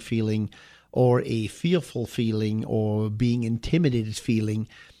chilling feeling or a fearful feeling or being intimidated feeling.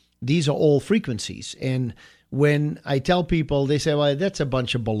 These are all frequencies. And when I tell people, they say, well, that's a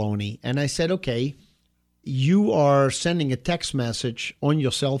bunch of baloney. And I said, okay, you are sending a text message on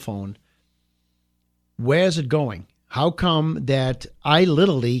your cell phone. Where is it going? How come that I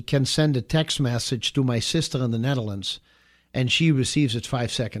literally can send a text message to my sister in the Netherlands and she receives it 5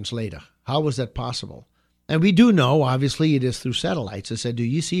 seconds later? How is that possible? And we do know, obviously, it is through satellites. I said, do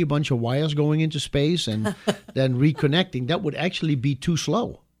you see a bunch of wires going into space and then reconnecting? That would actually be too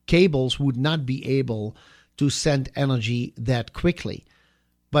slow. Cables would not be able to send energy that quickly.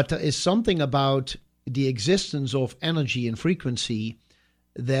 But there is something about the existence of energy and frequency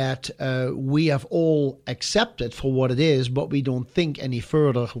that we have all accepted for what it is, but we don't think any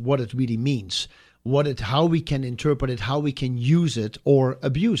further what it really means, how we can interpret it, how we can use it or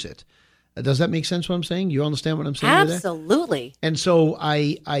abuse it. Does that make sense what I'm saying? You understand what I'm saying? Absolutely. And so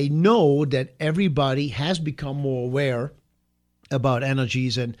I know that everybody has become more aware about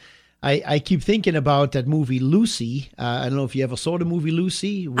energies. And I keep thinking about that movie Lucy. I don't know if you ever saw the movie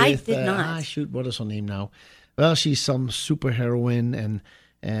Lucy. I did not. What is her name now? Well, she's some superheroine.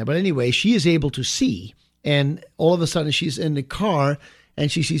 But anyway, she is able to see. And all of a sudden she's in the car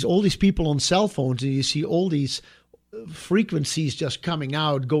and she sees all these people on cell phones. And you see all these frequencies just coming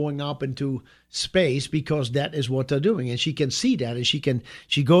out, going up into space, because that is what they're doing. And she can see that, and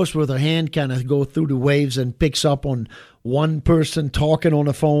she goes with her hand, kind of go through the waves and picks up on one person talking on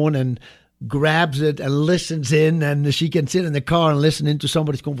the phone and grabs it and listens in, and she can sit in the car and listen into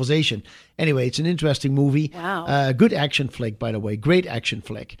somebody's conversation. Anyway, it's an interesting movie. Wow. Good action flick, by the way. Great action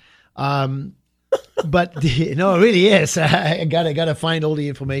flick. But no, it really is. I gotta find all the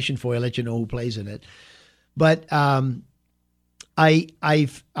information for you, let you know who plays in it. But I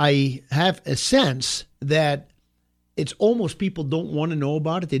have a sense that it's almost people don't want to know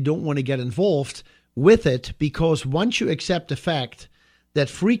about it. They don't want to get involved with it, because once you accept the fact that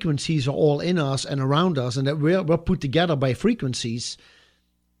frequencies are all in us and around us, and that we're put together by frequencies,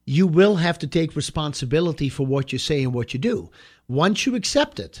 you will have to take responsibility for what you say and what you do. Once you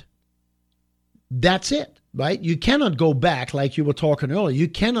accept it, that's it, right? You cannot go back, like you were talking earlier. You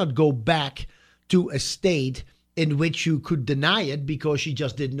cannot go back to a state in which you could deny it because you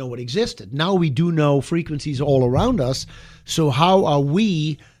just didn't know it existed. Now we do know frequencies all around us. So how are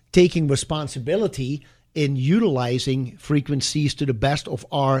we taking responsibility in utilizing frequencies to the best of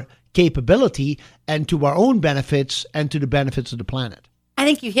our capability and to our own benefits and to the benefits of the planet? I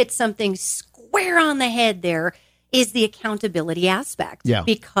think you hit something square on the head there, is the accountability aspect. Yeah.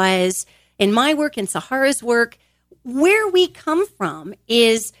 Because in my work, in Sahara's work, where we come from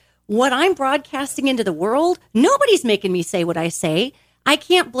is what I'm broadcasting into the world. Nobody's making me say what I say. I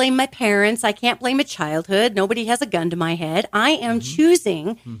can't blame my parents. I can't blame a childhood. Nobody has a gun to my head. I am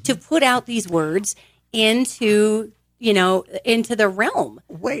choosing to put out these words into the realm.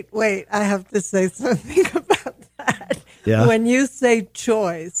 Wait, I have to say something about that. Yeah. When you say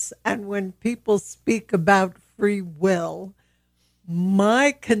choice and when people speak about free will,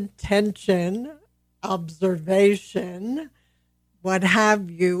 my contention, observation, what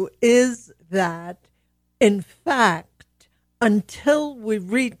have you, is that, in fact, until we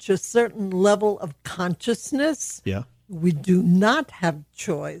reach a certain level of consciousness, we do not have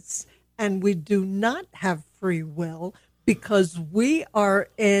choice and we do not have free will, because we are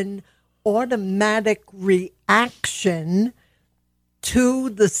in automatic reaction to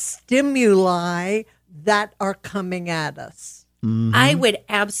the stimuli that are coming at us. I would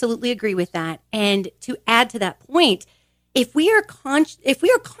absolutely agree with that. And to add to that point, if we are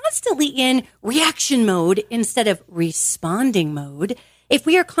constantly in reaction mode instead of responding mode, if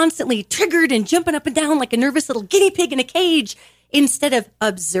we are constantly triggered and jumping up and down like a nervous little guinea pig in a cage instead of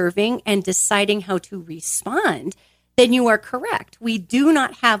observing and deciding how to respond, then you are correct. We do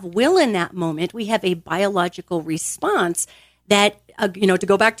not have will in that moment. We have a biological response that, to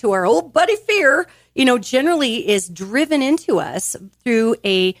go back to our old buddy fear, generally is driven into us through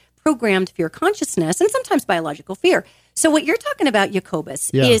a programmed fear consciousness and sometimes biological fear. So what you're talking about, Jacobus,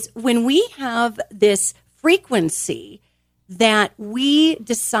 is when we have this frequency that we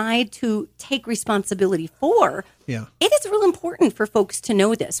decide to take responsibility for, it is real important for folks to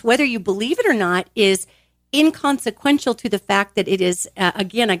know this. Whether you believe it or not is inconsequential to the fact that it is,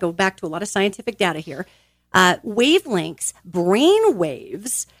 again, I go back to a lot of scientific data here, wavelengths, brain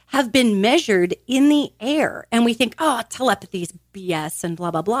waves have been measured in the air. And we think, telepathy is BS and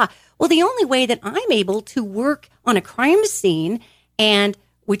blah, blah, blah. Well, the only way that I'm able to work on a crime scene, and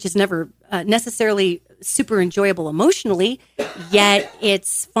which is never necessarily super enjoyable emotionally, yet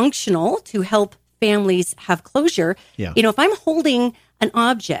it's functional to help families have closure. If I'm holding an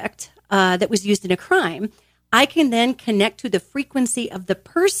object that was used in a crime, I can then connect to the frequency of the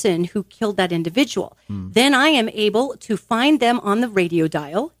person who killed that individual. Then I am able to find them on the radio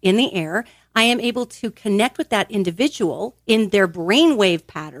dial in the air. I am able to connect with that individual in their brainwave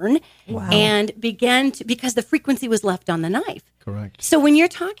pattern and begin to, because the frequency was left on the knife. Correct. So when you're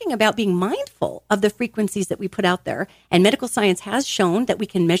talking about being mindful of the frequencies that we put out there, and medical science has shown that we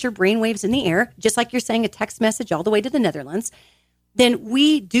can measure brainwaves in the air, just like you're saying a text message all the way to the Netherlands, then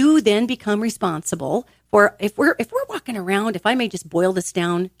we do then become responsible for, if we're walking around, if I may just boil this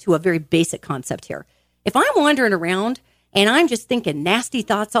down to a very basic concept here. If I'm wandering around and I'm just thinking nasty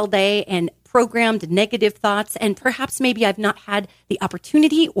thoughts all day and programmed negative thoughts, and perhaps maybe I've not had the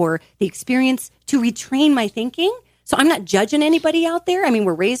opportunity or the experience to retrain my thinking, so I'm not judging anybody out there. I mean,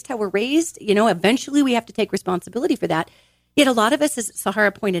 we're raised how we're raised. Eventually we have to take responsibility for that. Yet a lot of us, as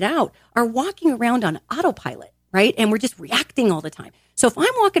Sahara pointed out, are walking around on autopilot, right? And we're just reacting all the time. So if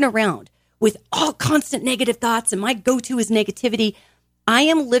I'm walking around with all constant negative thoughts and my go-to is negativity, I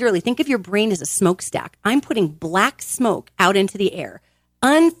am literally, think of your brain as a smokestack. I'm putting black smoke out into the air.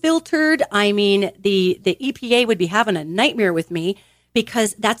 Unfiltered, I mean, the EPA would be having a nightmare with me,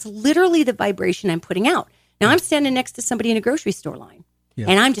 because that's literally the vibration I'm putting out. Now, I'm standing next to somebody in a grocery store line,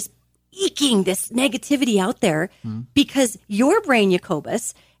 and I'm just eking this negativity out there because your brain,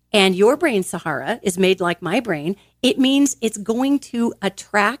 Jacobus, and your brain, Sahara, is made like my brain. It means it's going to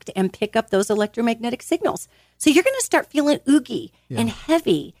attract and pick up those electromagnetic signals. So you're going to start feeling oogie and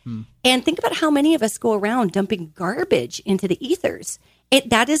heavy. And think about how many of us go around dumping garbage into the ethers.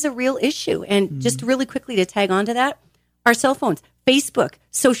 That is a real issue. And just really quickly to tag on to that, our cell phones, Facebook,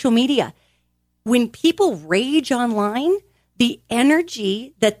 social media. When people rage online, the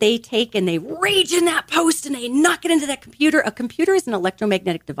energy that they take and they rage in that post and they knock it into that computer. A computer is an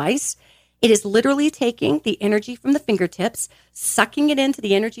electromagnetic device. It is literally taking the energy from the fingertips, sucking it into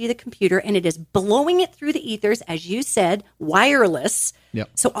the energy of the computer, and it is blowing it through the ethers, as you said, wireless.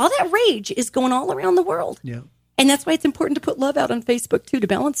 So all that rage is going all around the world. And that's why it's important to put love out on Facebook, too, to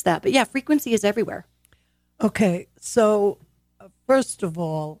balance that. But yeah, frequency is everywhere. Okay, so first of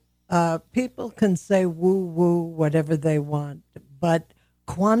all, people can say woo-woo, whatever they want, but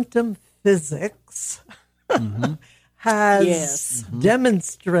quantum physics has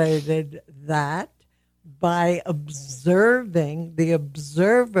demonstrated that by observing, the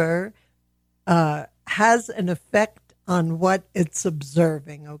observer has an effect on what it's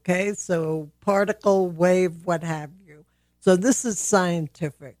observing, okay? So particle, wave, what have you. So this is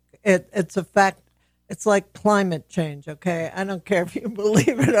scientific. It's a fact. It's like climate change, okay? I don't care if you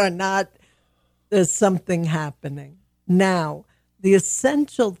believe it or not, there's something happening. Now, the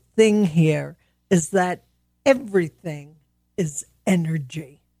essential thing here is that everything is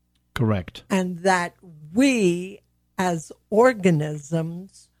energy. Correct. And that we, as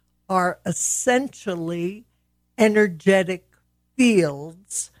organisms, are essentially energetic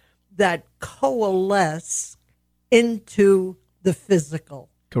fields that coalesce into the physical.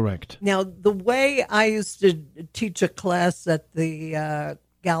 Correct. Now, the way I used to teach a class at the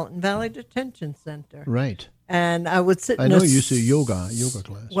Gallatin Valley Detention Center, Right. and I would sit I in know a you used to yoga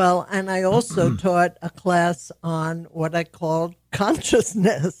class. Well, and I also taught a class on what I called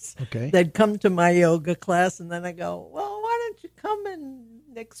consciousness. Okay. They'd come to my yoga class, and then I go, well, why don't you come and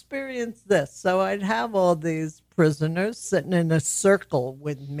experience this? So I'd have all these prisoners sitting in a circle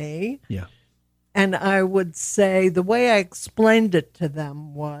with me. Yeah. And I would say, the way I explained it to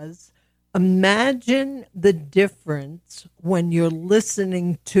them was, imagine the difference when you're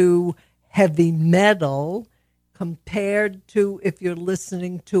listening to heavy metal compared to if you're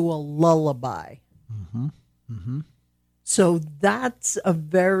listening to a lullaby. Mm-hmm. Mm-hmm. So that's a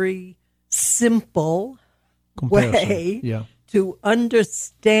very simple Comparison. way Yeah. to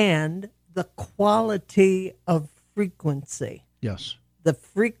understand the quality of frequency. Yes. The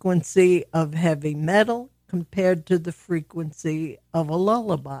frequency of heavy metal compared to the frequency of a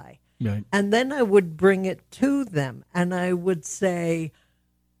lullaby. Right. And then I would bring it to them and I would say,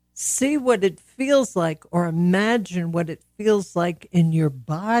 see what it feels like, or imagine what it feels like in your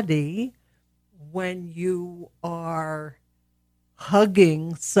body when you are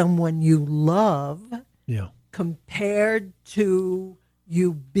hugging someone you love Yeah. compared to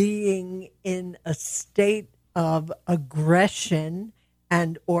you being in a state of aggression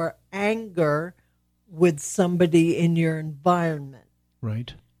and or anger with somebody in your environment.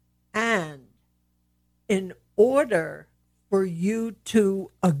 Right. And in order for you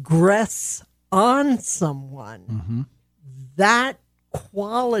to aggress on someone, Mm-hmm. that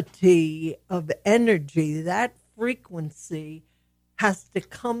quality of energy, that frequency has to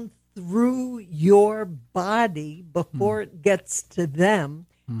come through your body before it gets to them,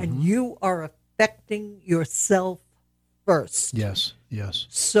 and you are affecting yourself first. Yes. Yes.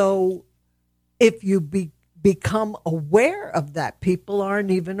 So if you become aware of that, people aren't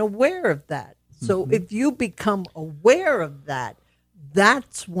even aware of that. So if you become aware of that,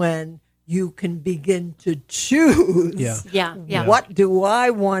 that's when you can begin to choose Yeah. Yeah. what do I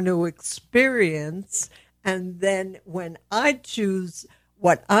want to experience. And then when I choose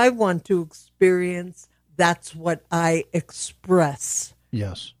what I want to experience, that's what I express.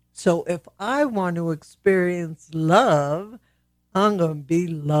 Yes. So if I want to experience love, I'm going to be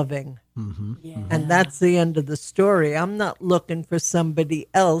loving. Mm-hmm. Yeah. And that's the end of the story. I'm not looking for somebody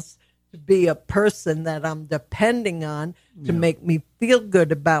else to be a person that I'm depending on to make me feel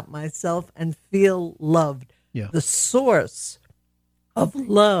good about myself and feel loved. Yeah. The source of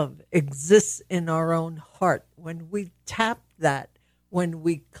love exists in our own heart. When we tap that, when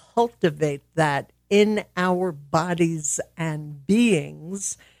we cultivate that in our bodies and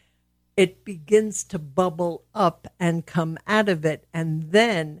beings, it begins to bubble up and come out of it. And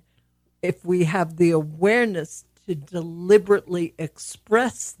then if we have the awareness to deliberately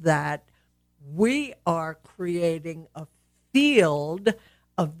express that, we are creating a field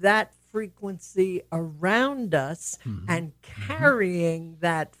of that frequency around us and carrying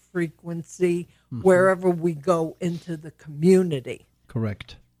that frequency wherever we go into the community.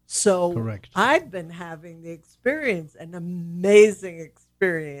 Correct. So Correct. I've been having the experience, an amazing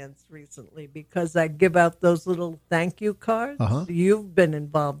experience recently, because I give out those little thank you cards. Uh-huh. You've been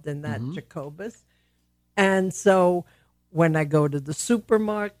involved in that, Jacobus. And so when I go to the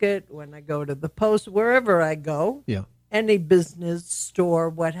supermarket, when I go to the post, wherever I go, Yeah. any business, store,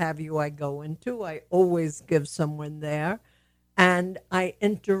 what have you, I go into, I always give someone there. And I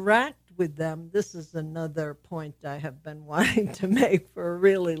interact with them. This is another point I have been wanting to make for a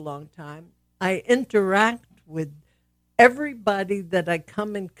really long time. I interact with everybody that I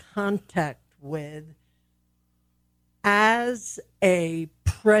come in contact with as a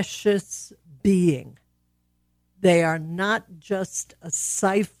precious being. They are not just a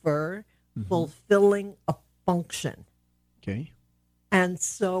cipher fulfilling a function. Okay. And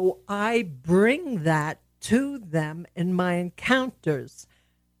so I bring that to them in my encounters.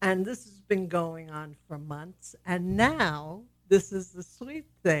 And this has been going on for months. And now, this is the sweet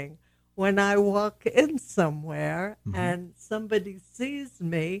thing. When I walk in somewhere and somebody sees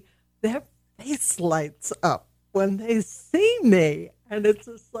me, their face lights up when they see me. And it's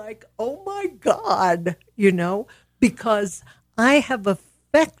just like, oh my God, because I have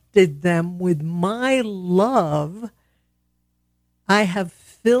affected them with my love. I have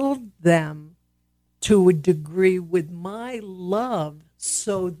filled them to a degree with my love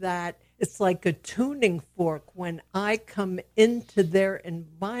so that it's like a tuning fork. When I come into their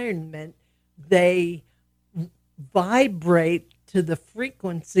environment, they vibrate to the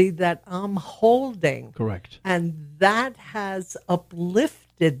frequency that I'm holding. Correct. And that has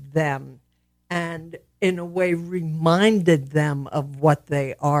uplifted them. And in a way reminded them of what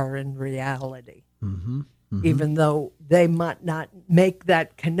they are in reality. Even though they might not make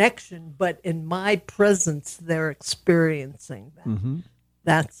that connection, but in my presence, they're experiencing that.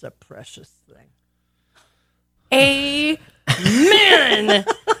 That's a precious thing. Amen.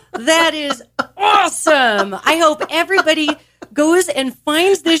 That is awesome. I hope everybody goes and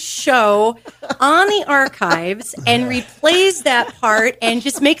finds this show on the archives and replays that part and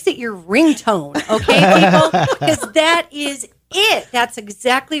just makes it your ringtone, okay, people? Because that is it. That's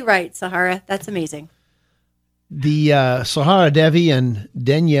exactly right, Sahara. That's amazing. The Sahara Devi and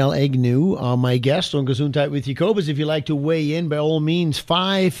Danielle Agnew are my guests on Gesundheit with Jacobus. If you'd like to weigh in, by all means,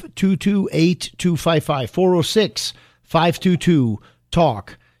 522-8255,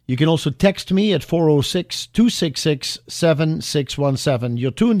 406-522-TALK. You can also text me at 406-266-7617.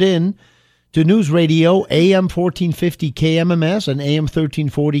 You're tuned in to News Radio, AM 1450 KMMS and AM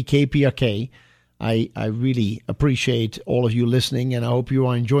 1340 KPRK. I really appreciate all of you listening, and I hope you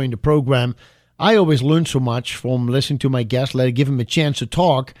are enjoying the program. I always learn so much from listening to my guests. Give them a chance to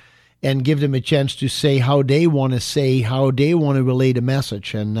talk and give them a chance to say how they want to relay the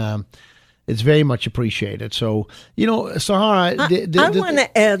message. And it's very much appreciated. So, Sahara. I want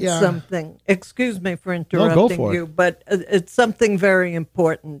to add something. Excuse me for interrupting you, but it's something very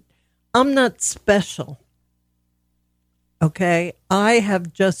important. I'm not special. Okay? I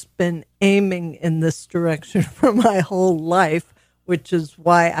have just been aiming in this direction for my whole life, which is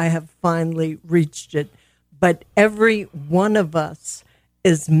why I have finally reached it. But every one of us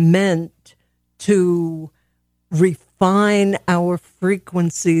is meant to refine our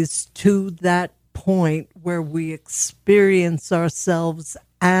frequencies to that point where we experience ourselves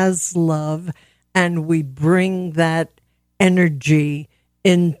as love and we bring that energy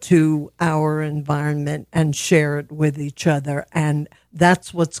into our environment and share it with each other. And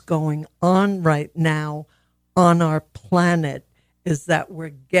that's what's going on right now on our planet, is that we're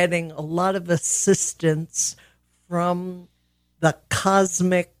getting a lot of assistance from the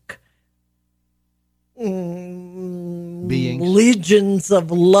cosmic beings, legions of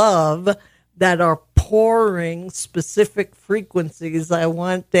love that are pouring specific frequencies. I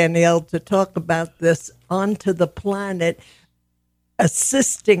want Danielle to talk about this onto the planet,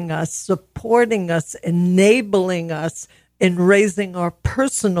 assisting us, supporting us, enabling us in raising our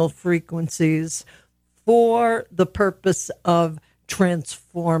personal frequencies for the purpose of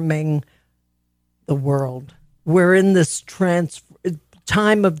transforming the world. We're in this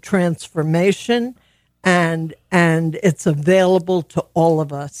time of transformation, and it's available to all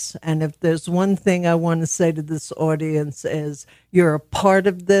of us. And if there's one thing I want to say to this audience is you're a part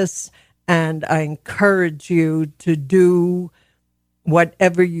of this, and I encourage you to do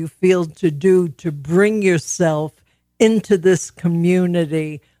whatever you feel to do to bring yourself into this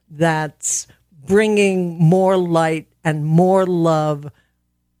community that's bringing more light and more love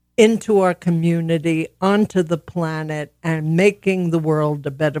into our community, onto the planet, and making the world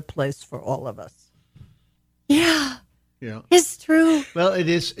a better place for all of us. Yeah. Yeah. It's true. Well, it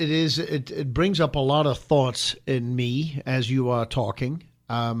is. It brings up a lot of thoughts in me as you are talking.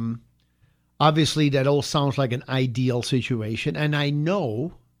 Obviously, that all sounds like an ideal situation, and I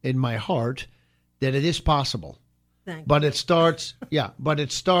know in my heart that it is possible. But it starts,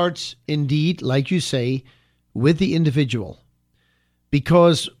 indeed, like you say, with the individual,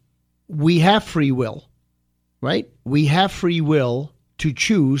 because we have free will, right? We have free will to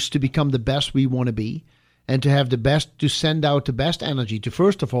choose to become the best we want to be, and to have the best, to send out the best energy, to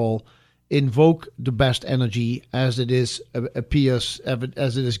first of all invoke the best energy as it is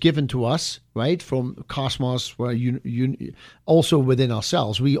as it is given to us, right, from cosmos, where you also within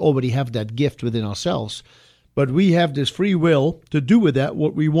ourselves. We already have that gift within ourselves. But we have this free will to do with that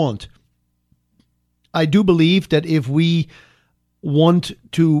what we want. I do believe that if we want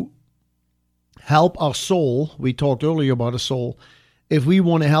to help our soul, we talked earlier about a soul, if we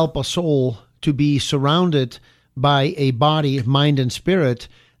want to help our soul to be surrounded by a body, mind, and spirit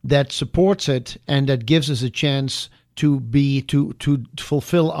that supports it and that gives us a chance to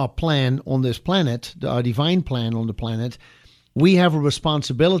fulfill our plan on this planet, our divine plan on the planet, we have a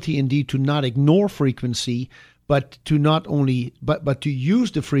responsibility indeed to not ignore frequency, but to not only but to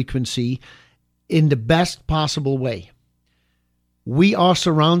use the frequency in the best possible way. We are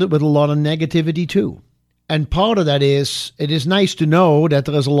surrounded with a lot of negativity too. And part of that is, it is nice to know that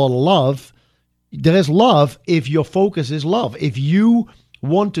there is a lot of love. There is love if your focus is love. If you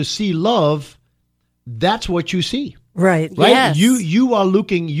want to see love, that's what you see. Right. Yes. You are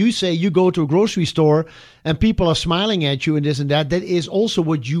looking, you say you go to a grocery store and people are smiling at you and this and that. That is also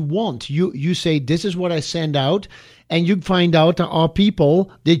what you want. You say, this is what I send out. And you find out there are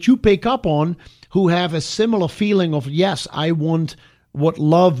people that you pick up on who have a similar feeling of, yes, I want what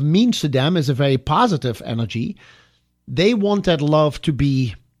love means to them is a very positive energy. They want that love to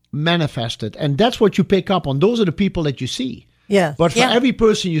be manifested. And that's what you pick up on. Those are the people that you see. Yeah. But for every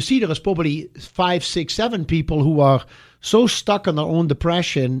person you see, there is probably 5, 6, 7 people who are so stuck in their own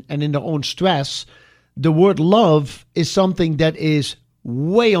depression and in their own stress. The word love is something that is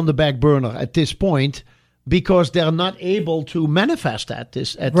way on the back burner at this point because they're not able to manifest that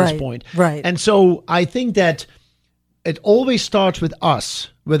this point. Right. And so I think that it always starts with us,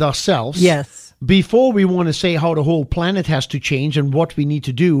 with ourselves. Yes. Before we want to say how the whole planet has to change and what we need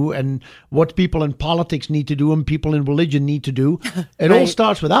to do and what people in politics need to do and people in religion need to do, it all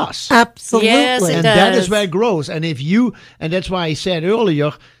starts with us. Absolutely. Yes, it And does. that is where it grows. And and that's why I said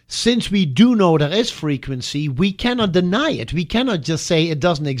earlier, since we do know there is frequency, we cannot deny it. We cannot just say it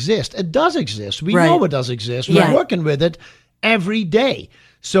doesn't exist. It does exist. We know it does exist. We're working with it every day.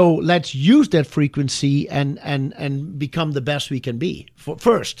 So let's use that frequency and become the best we can be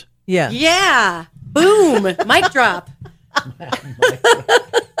first. Yeah. Yeah. Boom. Mic drop.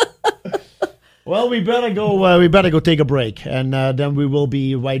 Well, we better go. We better go take a break, and then we will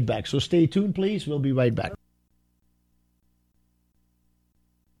be right back. So stay tuned, please. We'll be right back.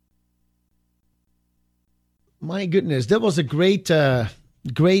 My goodness, that was a great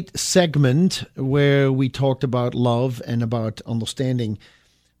segment where we talked about love and about understanding.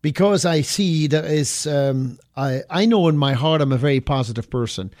 Because I see there is, I know in my heart I'm a very positive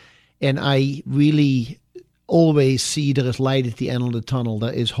person, and I really always see there is light at the end of the tunnel.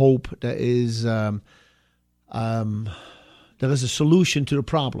 There is hope. There is a solution to the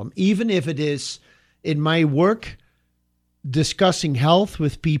problem, even if it is in my work discussing health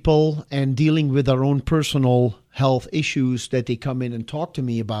with people and dealing with their own personal health issues that they come in and talk to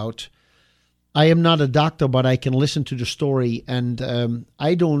me about. I am not a doctor, but I can listen to the story, and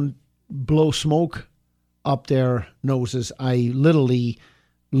I don't blow smoke up their noses. I literally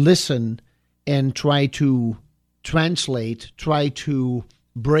listen and try to translate, try to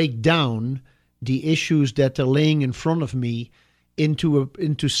break down the issues that they're laying in front of me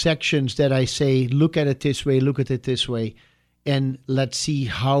into sections that I say, look at it this way, look at it this way, and let's see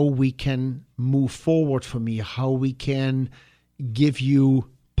how we can move forward for me, how we can give you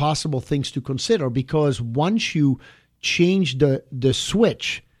possible things to consider, because once you change the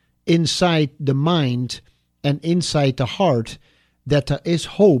switch inside the mind and inside the heart that there is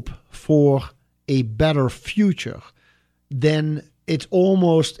hope for a better future, then it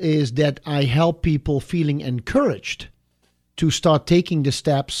almost is that I help people feeling encouraged to start taking the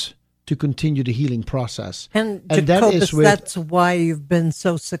steps to continue the healing process. And Jacobus, that's why you've been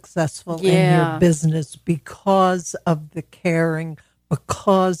so successful in your business, because of the caring,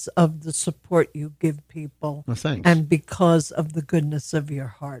 because of the support you give people, thanks. And because of the goodness of your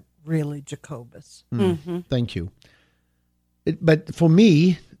heart, really, Jacobus. Thank you. But for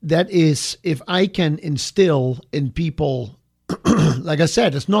me, that is, if I can instill in people, like I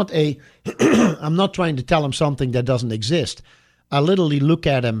said, it's not I'm not trying to tell them something that doesn't exist. I literally look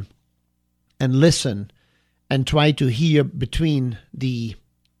at them and listen and try to hear between the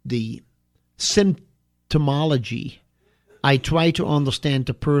symptomology. I try to understand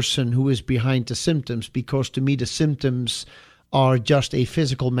the person who is behind the symptoms, because to me the symptoms are just a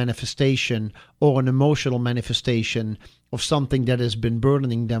physical manifestation or an emotional manifestation of something that has been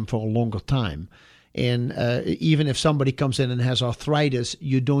burdening them for a longer time. And even if somebody comes in and has arthritis,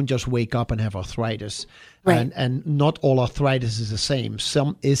 you don't just wake up and have arthritis. Right. And not all arthritis is the same.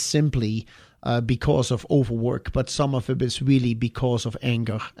 Some is simply because of overwork, but some of it is really because of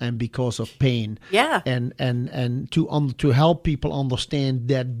anger and because of pain. Yeah. And to help people understand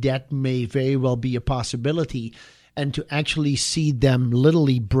that may very well be a possibility, and to actually see them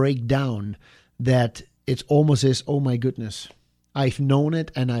literally break down, that it's almost as, oh my goodness, I've known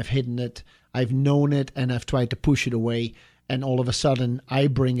it and I've hidden it. I've known it and I've tried to push it away. And all of a sudden I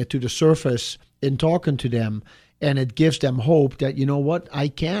bring it to the surface in talking to them. And it gives them hope that, you know what, I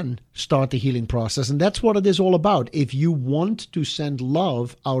can start the healing process. And that's what it is all about. If you want to send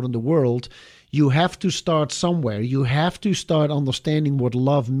love out in the world, you have to start somewhere. You have to start understanding what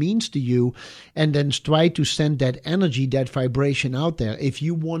love means to you, and then try to send that energy, that vibration out there. If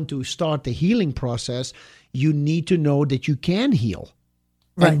you want to start the healing process, you need to know that you can heal.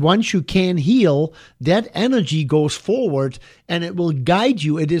 Right. And once you can heal, that energy goes forward and it will guide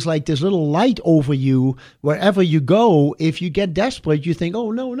you. It is like this little light over you wherever you go. If you get desperate, you think,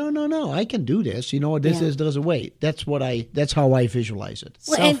 oh, no, I can do this. You know, there's a way. That's how I visualize it.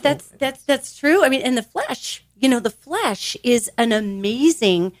 Well, and that's true. I mean, and the flesh, the flesh is an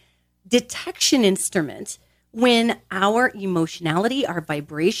amazing detection instrument when our emotionality, our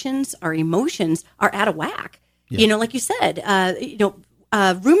vibrations, our emotions are out of whack. Yeah. Like you said,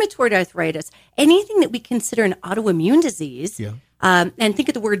 rheumatoid arthritis, anything that we consider an autoimmune disease, and think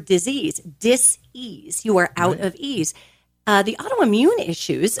of the word disease, dis-ease, you are out of ease. The autoimmune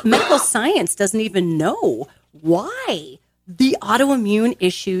issues, medical science doesn't even know why the autoimmune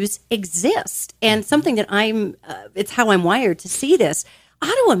issues exist. And something that it's how I'm wired to see this.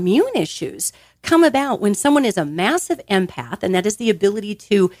 Autoimmune issues come about when someone is a massive empath, and that is the ability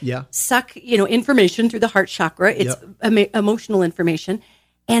to suck, information through the heart chakra. It's emotional information,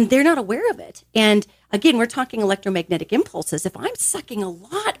 and they're not aware of it. And again, we're talking electromagnetic impulses. If I'm sucking a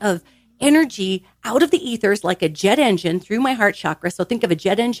lot of energy out of the ethers like a jet engine through my heart chakra, so think of a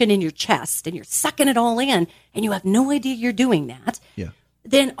jet engine in your chest, and you're sucking it all in, and you have no idea you're doing that,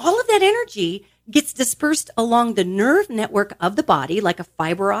 then all of that energy gets dispersed along the nerve network of the body like a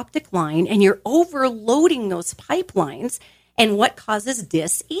fiber optic line, and you're overloading those pipelines. And what causes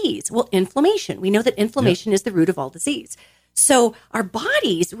dis-ease? Well, inflammation. We know that inflammation is the root of all disease. So our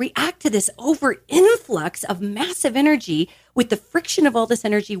bodies react to this over influx of massive energy with the friction of all this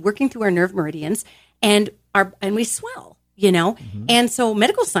energy working through our nerve meridians, and we swell. And so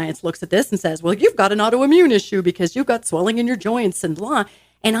medical science looks at this and says, well, you've got an autoimmune issue because you've got swelling in your joints and blah.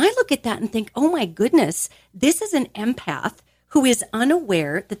 And I look at that and think, oh my goodness, this is an empath who is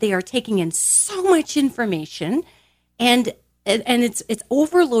unaware that they are taking in so much information, and it's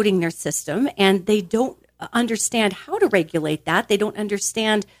overloading their system, and they don't understand how to regulate that. They don't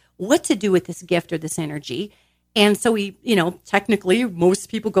understand what to do with this gift or this energy. And so technically most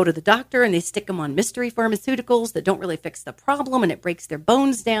people go to the doctor and they stick them on mystery pharmaceuticals that don't really fix the problem, and it breaks their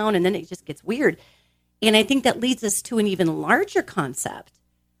bones down, and then it just gets weird. And I think that leads us to an even larger concept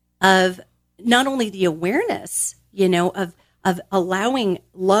of not only the awareness, of allowing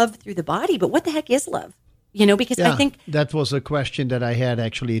love through the body, but what the heck is love? Because I think that was a question that I had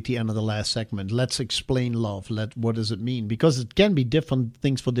actually at the end of the last segment. Let's explain love. What does it mean? Because it can be different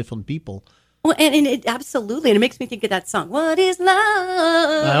things for different people. Well, and it absolutely, and it makes me think of that song. What is love?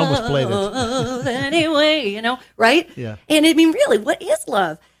 I almost played it anyway. Right? Yeah. And I mean, really, what is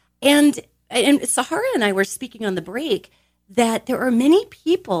love? And Sahara and I were speaking on the break that there are many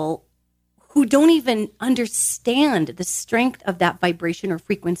people who don't even understand the strength of that vibration or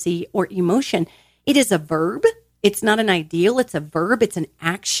frequency or emotion. It is a verb. It's not an ideal. It's a verb. It's an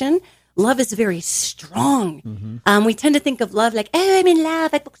action. Love is very strong. We tend to think of love like, oh, I'm in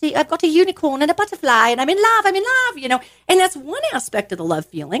love. I've got a unicorn and a butterfly, and I'm in love, And that's one aspect of the love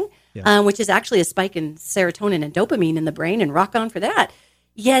feeling, which is actually a spike in serotonin and dopamine in the brain, and rock on for that.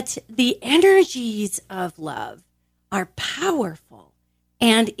 Yet the energies of love are powerful.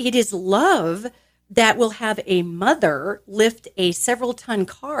 And it is love that will have a mother lift a several-ton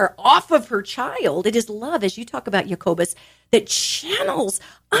car off of her child. It is love, as you talk about, Jacobus, that channels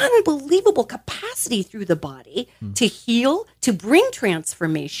unbelievable capacity through the body to heal, to bring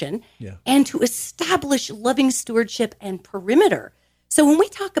transformation, and to establish loving stewardship and perimeter. So when we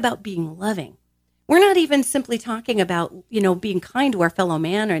talk about being loving, we're not even simply talking about, being kind to our fellow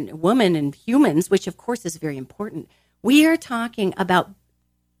man and woman and humans, which of course is very important. We are talking about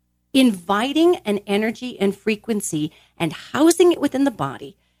inviting an energy and frequency and housing it within the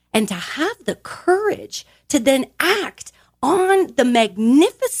body, and to have the courage to then act on the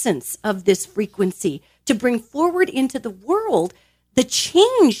magnificence of this frequency to bring forward into the world the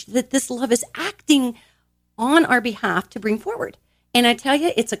change that this love is acting on our behalf to bring forward. And I tell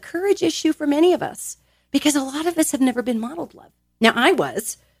you, it's a courage issue for many of us, because a lot of us have never been modeled love. Now, I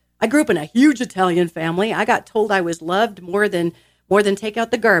grew up in a huge Italian family. I got told I was loved more than take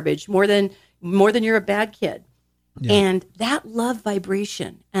out the garbage, more than you're a bad kid. Yeah. And that love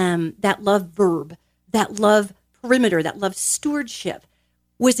vibration, that love verb, that love perimeter, that love stewardship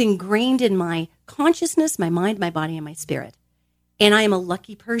was ingrained in my consciousness, my mind, my body, and my spirit. And I am a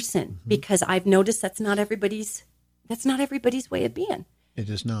lucky person because I've noticed that's not everybody's way of being. It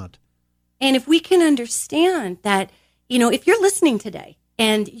is not. And if we can understand that, if you're listening today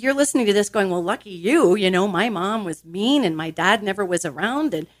and you're listening to this going, well, lucky you, my mom was mean and my dad never was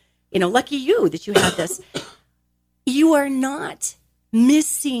around, and, lucky you that you had this. You are not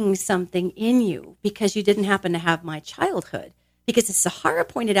missing something in you because you didn't happen to have my childhood. Because as Sahara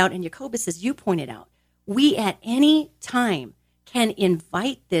pointed out, and Jacobus, as you pointed out, we at any time can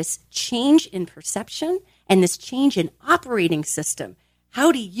invite this change in perception and this change in operating system.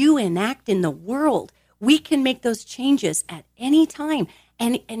 How do you enact in the world? We can make those changes at any time.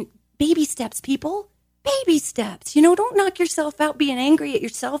 And baby steps, people, baby steps. Don't knock yourself out being angry at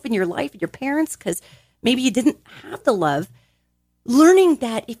yourself and your life and your parents because maybe you didn't have the love. Learning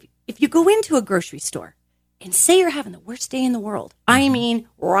that if you go into a grocery store and say you're having the worst day in the world. I mean,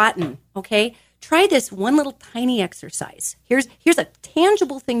 rotten, okay? Try this one little tiny exercise. Here's a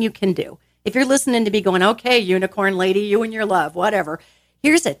tangible thing you can do. If you're listening to me going, okay, unicorn lady, you and your love, whatever.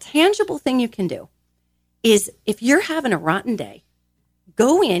 Here's a tangible thing you can do is if you're having a rotten day,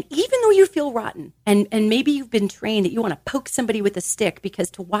 go in, even though you feel rotten, and maybe you've been trained that you want to poke somebody with a stick because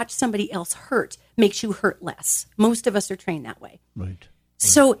to watch somebody else hurt makes you hurt less. Most of us are trained that way. Right.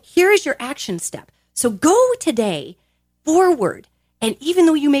 So here is your action step. So go today forward, and even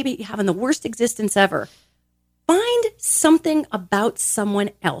though you may be having the worst existence ever, find something about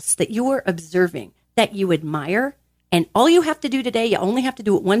someone else that you are observing that you admire, and all you have to do today, you only have to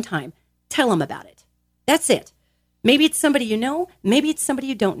do it one time, tell them about it. That's it. Maybe it's somebody you know, maybe it's somebody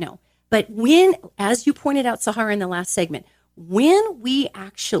you don't know. But when, as you pointed out, Sahara, in the last segment, when we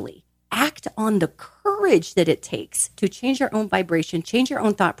actually act on the courage that it takes to change our own vibration, change our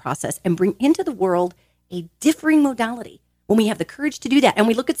own thought process, and bring into the world a differing modality, when we have the courage to do that, and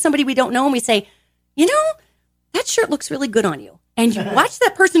we look at somebody we don't know and we say, you know, that shirt looks really good on you. And you watch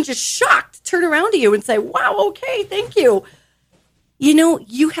that person just shocked turn around to you and say, wow, okay, thank you. You know,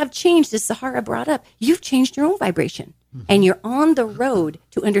 you have changed, as Sahara brought up, you've changed your own vibration, and you're on the road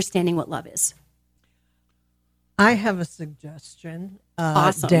to understanding what love is. I have a suggestion,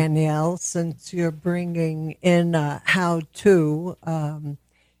 Awesome. Danielle, since you're bringing in a how-to,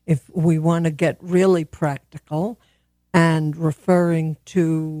 if we want to get really practical, and referring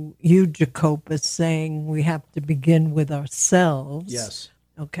to you, Jacobus, saying we have to begin with ourselves. Yes.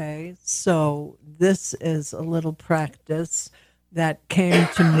 Okay, so this is a little practice that came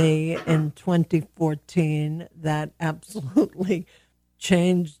to me in 2014 that absolutely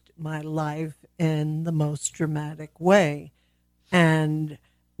changed my life in the most dramatic way. And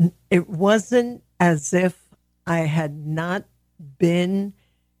it wasn't as if I had not been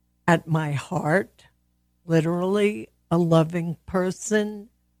at my heart, literally, a loving person.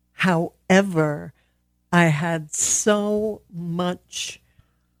 However, I had so much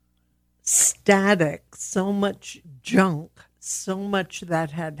static, so much junk, so much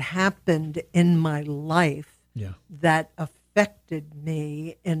that had happened in my life that affected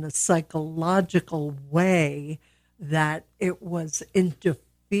me in a psychological way that it was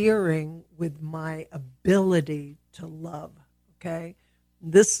interfering with my ability to love. Okay?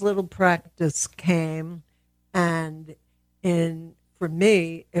 This little practice came, and for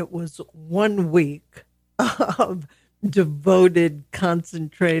me, it was 1 week of devoted,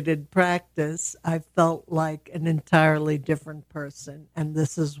 concentrated practice. I felt like an entirely different person. And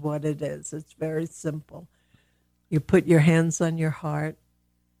this is what it is. It's very simple. You put your hands on your heart,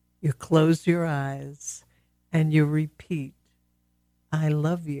 you close your eyes, and you repeat, I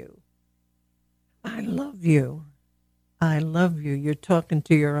love you. I love you. I love you. You're talking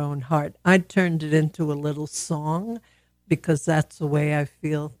to your own heart. I turned it into a little song because that's the way I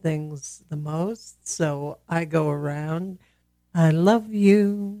feel things the most. So I go around, I love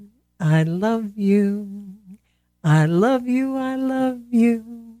you, I love you, I love you, I love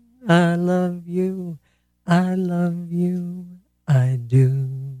you, I love you, I love you, I do.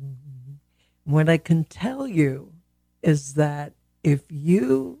 What I can tell you is that if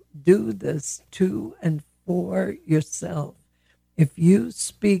you do this to and for yourself, if you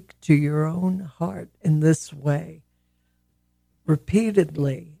speak to your own heart in this way,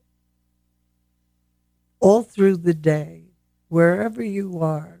 repeatedly, all through the day, wherever you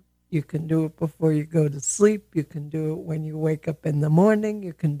are, you can do it before you go to sleep, you can do it when you wake up in the morning,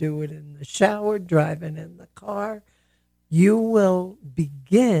 you can do it in the shower, driving in the car, you will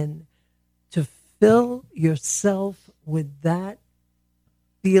begin to fill yourself with that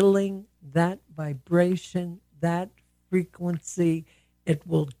feeling, that vibration, that frequency. It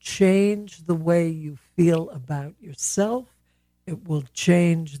will change the way you feel about yourself. It will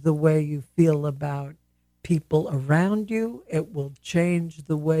change the way you feel about people around you. It will change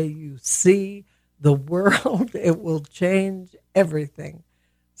the way you see the world. It will change everything.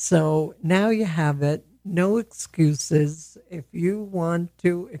 So now you have it. No excuses. If you want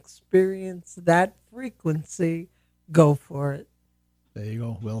to experience that frequency, go for it. There you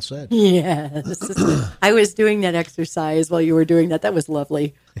go. Well said. Yes. I was doing that exercise while you were doing that. That was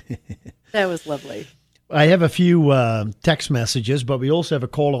lovely. That was lovely. I have a few text messages, but we also have a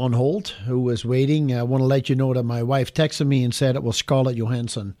caller on hold who is waiting. I want to let you know that my wife texted me and said it was Scarlett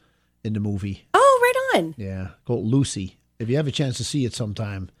Johansson in the movie. Oh, right on. Yeah, called Lucy. If you have a chance to see it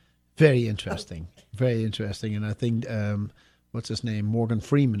sometime, very interesting. Very interesting. And I think, what's his name? Morgan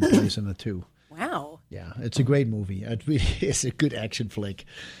Freeman plays in it too. Wow. Yeah, it's a great movie. It really is a good action flick.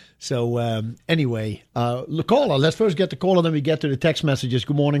 So anyway, caller, let's first get the caller, then we get to the text messages.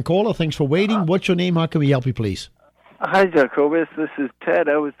 Good morning, caller. Thanks for waiting. What's your name? How can we help you, please? Hi, Jacobus. This is Ted.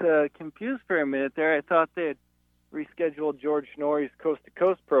 I was confused for a minute there. I thought they had rescheduled George Norrie's Coast to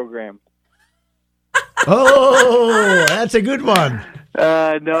Coast program. Oh, that's a good one.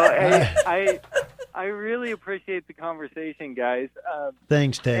 No, I really appreciate the conversation, guys.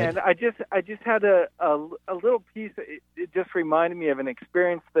 Thanks, Ted. And I just had a little piece. It just reminded me of an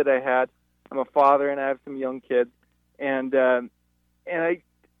experience that I had. I'm a father, and I have some young kids, and I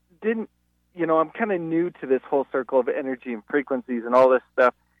didn't. I'm kind of new to this whole circle of energy and frequencies and all this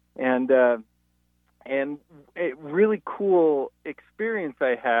stuff, and a really cool experience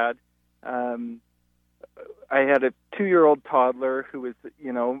I had. I had a 2-year-old toddler who was,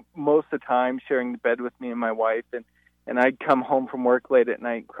 most of the time sharing the bed with me and my wife, and I'd come home from work late at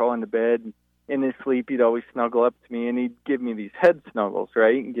night, crawl into bed, and in his sleep he'd always snuggle up to me, and he'd give me these head snuggles,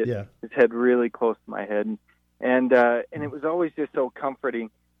 right, and get his head really close to my head, and it was always just so comforting.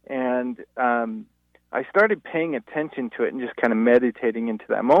 And I started paying attention to it and just kind of meditating into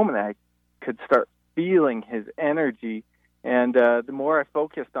that moment. I could start feeling his energy, and the more I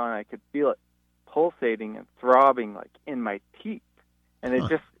focused on it, I could feel it pulsating and throbbing like in my teeth. And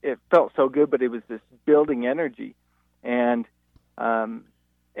it felt so good, but it was this building energy. And I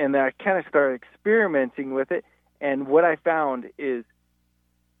kind of started experimenting with it. And what I found is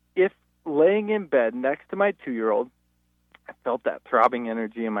if laying in bed next to my 2-year-old, I felt that throbbing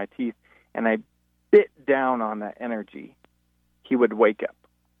energy in my teeth, and I bit down on that energy, he would wake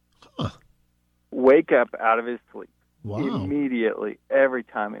up. Wake up out of his sleep. Wow. Immediately, every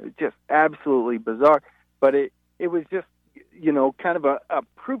time. It was just absolutely bizarre. But it was just, kind of a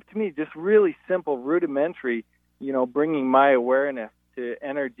proof to me, just really simple, rudimentary, bringing my awareness to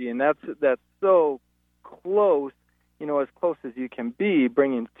energy. And that's so close, as close as you can be,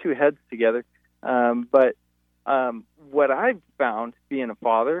 bringing two heads together. But what I've found, being a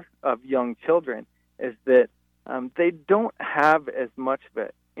father of young children, is that they don't have as much of an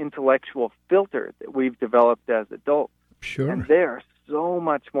intellectual filter that we've developed as adults. Sure. And they are so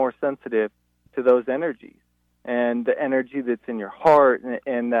much more sensitive to those energies and the energy that's in your heart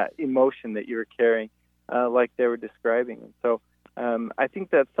and that emotion that you're carrying, like they were describing. And so I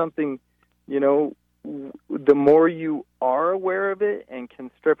think that's something, the more you are aware of it and can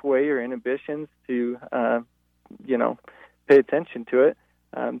strip away your inhibitions to pay attention to it,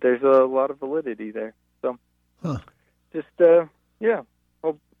 there's a lot of validity there. So, just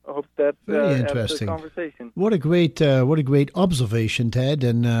hope that very adds interesting to the conversation. What a great observation, Ted,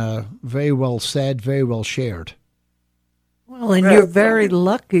 and very well said, very well shared. Well, and you're very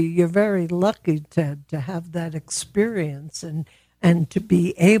lucky. You're very lucky, Ted, to have that experience and to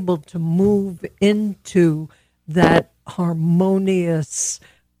be able to move into that harmonious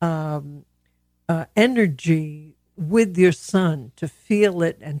energy with your son, to feel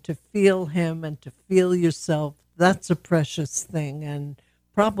it and to feel him and to feel yourself. That's a precious thing and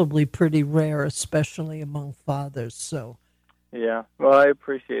probably pretty rare, especially among fathers. So, yeah, well, I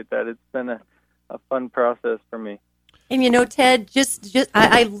appreciate that. It's been a fun process for me. And Ted,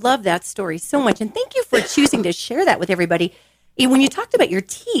 I love that story so much, and thank you for choosing to share that with everybody. When you talked about your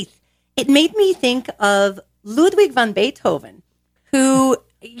teeth, it made me think of Ludwig van Beethoven, who,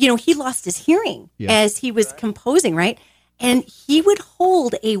 he lost his hearing as he was composing, right? And he would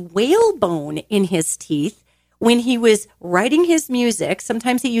hold a whalebone in his teeth when he was writing his music.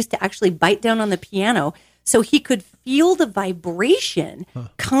 Sometimes he used to actually bite down on the piano so he could feel the vibration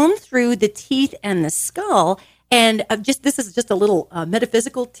come through the teeth and the skull. And this is just a little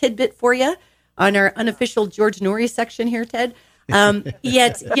metaphysical tidbit for you on our unofficial George Norrie section here, Ted.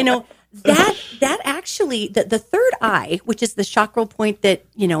 Yet, that actually, the third eye, which is the chakral point that,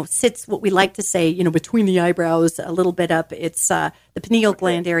 sits what we like to say, between the eyebrows, a little bit up, it's the pineal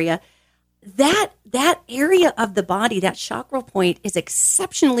gland area. That area of the body, that chakral point, is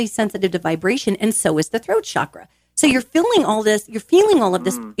exceptionally sensitive to vibration, and so is the throat chakra. So you're feeling all of this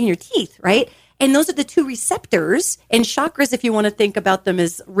in your teeth, right? And those are the two receptors and chakras, if you want to think about them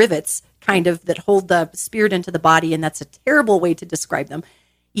as rivets, kind of, that hold the spirit into the body, and that's a terrible way to describe them.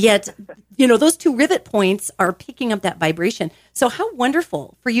 Yet, those two rivet points are picking up that vibration. So how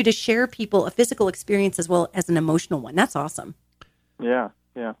wonderful for you to share people a physical experience as well as an emotional one. That's awesome. Yeah.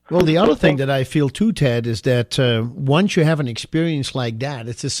 Yeah. Well, the other thing that I feel too, Ted, is that once you have an experience like that,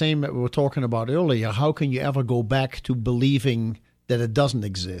 it's the same that we were talking about earlier. How can you ever go back to believing that it doesn't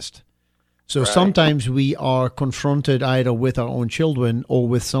exist? So sometimes we are confronted either with our own children or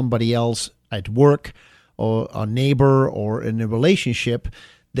with somebody else at work or a neighbor or in a relationship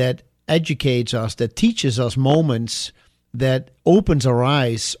that educates us, that teaches us moments that opens our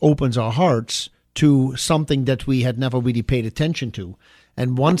eyes, opens our hearts to something that we had never really paid attention to.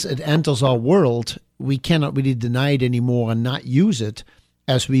 And once it enters our world, we cannot really deny it anymore and not use it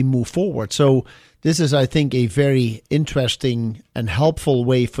as we move forward. So this is, I think, a very interesting and helpful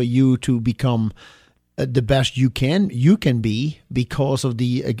way for you to become the best you can be because of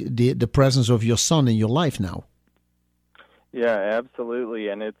the presence of your son in your life now. Yeah, absolutely.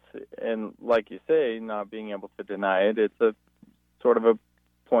 And like you say, not being able to deny it, it's a sort of a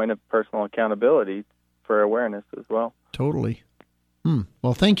point of personal accountability for awareness as well. Totally.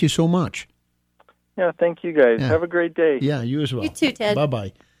 Well, thank you so much. Yeah, thank you guys. Yeah. Have a great day. Yeah, you as well. You too, Ted.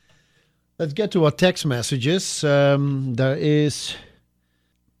 Bye-bye. Let's get to our text messages. There is,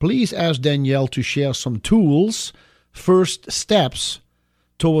 please ask Danielle to share some tools, first steps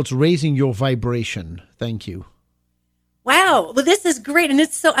towards raising your vibration. Thank you. Wow. Well, this is great. And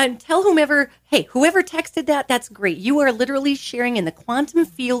it's so, and tell whoever texted that, that's great. You are literally sharing in the quantum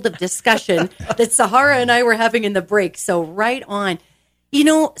field of discussion that Sahara and I were having in the break. So right on. You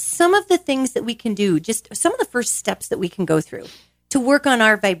know, some of the things that we can do, just some of the first steps that we can go through to work on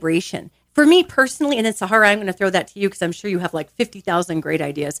our vibration. For me personally, and then Sahara, I'm going to throw that to you because I'm sure you have like 50,000 great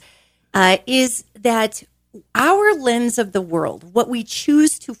ideas, is that our lens of the world, what we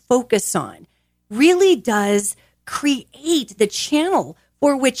choose to focus on, really does create the channel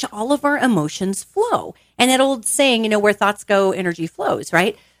for which all of our emotions flow. And that old saying, you know, where thoughts go, energy flows,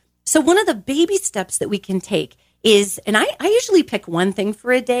 right? So one of the baby steps that we can take is, and I usually pick one thing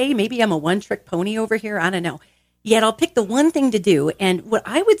for a day. Maybe I'm a one-trick pony over here. I don't know. Yet I'll pick the one thing to do. And what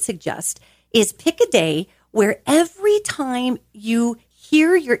I would suggest is pick a day where every time you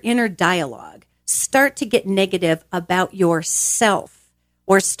hear your inner dialogue start to get negative about yourself,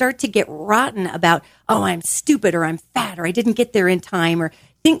 or start to get rotten about, oh, I'm stupid, or I'm fat, or I didn't get there in time, or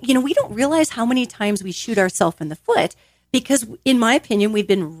think, you know, we don't realize how many times we shoot ourselves in the foot because, in my opinion, we've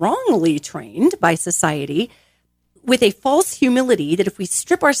been wrongly trained by society with a false humility that if we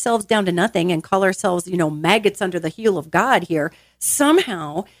strip ourselves down to nothing and call ourselves, you know, maggots under the heel of God here,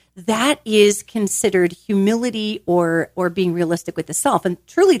 somehow that is considered humility or being realistic with the self. And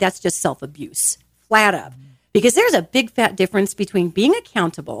truly, that's just self-abuse, flat up. Because there's a big fat difference between being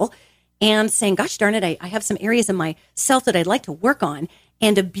accountable and saying, gosh darn it, I have some areas in myself that I'd like to work on,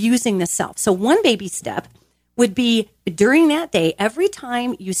 and abusing the self. So one baby step would be during that day, every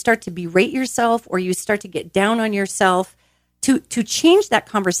time you start to berate yourself or you start to get down on yourself, to change that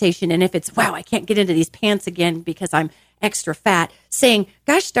conversation. And if it's, wow, I can't get into these pants again because I'm extra fat, saying,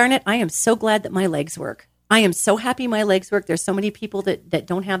 gosh darn it, I am so glad that my legs work. I am so happy my legs work. There's so many people that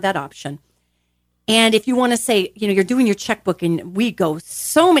don't have that option. And if you want to say, you know, you're doing your checkbook, and we go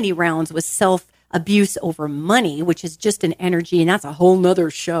so many rounds with self-abuse over money, which is just an energy, and that's a whole nother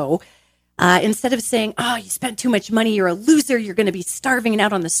show. Instead of saying, oh, you spent too much money, you're a loser, you're going to be starving and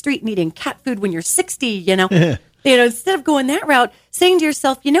out on the street and eating cat food when you're 60, you know. Instead of going that route, saying to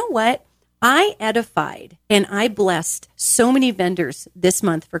yourself, you know what? I edified and I blessed so many vendors this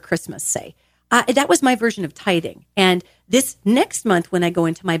month for Christmas, say. That was my version of tithing. And this next month when I go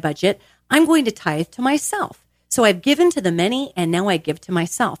into my budget, I'm going to tithe to myself. So I've given to the many, and now I give to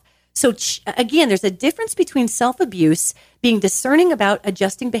myself. So again, there's a difference between self-abuse, being discerning about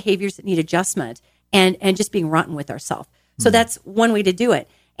adjusting behaviors that need adjustment, and just being rotten with ourselves. So that's one way to do it.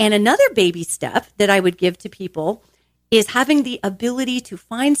 And another baby step that I would give to people is having the ability to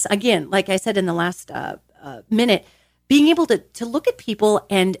find, again, like I said in the last minute, being able to look at people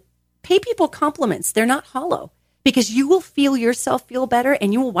and pay people compliments. They're not hollow. Because you will feel yourself feel better,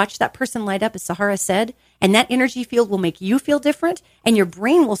 and you will watch that person light up, as Sahara said, and that energy field will make you feel different, and your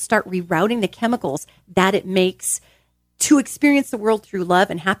brain will start rerouting the chemicals that it makes to experience the world through love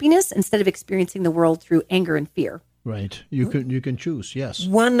and happiness instead of experiencing the world through anger and fear. Right. You can choose, yes.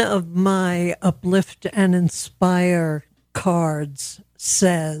 One of my uplift and inspire cards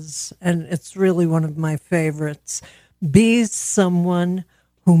says, and it's really one of my favorites, be someone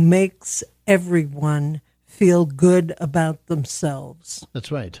who makes everyone feel good about themselves.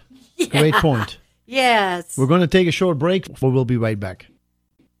 That's right. Yeah. Great point. Yes. We're going to take a short break. We'll be right back.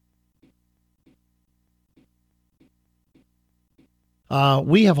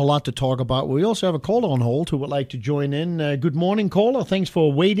 We have a lot to talk about. We also have a caller on hold who would like to join in. Good morning, caller. Thanks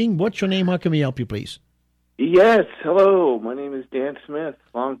for waiting. What's your name? How can we help you, please? Yes. Hello. My name is Dan Smith,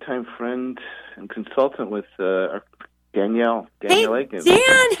 longtime friend and consultant with Danielle Hey, Aikens.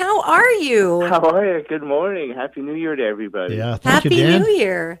 Dan, how are you? How are you? Good morning. Happy New Year to everybody. Yeah, thank Happy you, Dan. New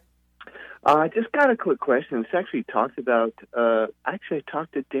Year. I just got a quick question. It's actually talked about. I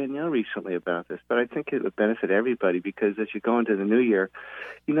talked to Danielle recently about this, but I think it would benefit everybody because as you go into the new year,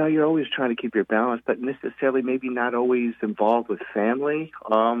 you're always trying to keep your balance, but necessarily maybe not always involved with family.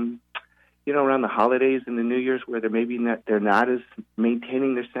 Around the holidays and the New Year's, where they're not as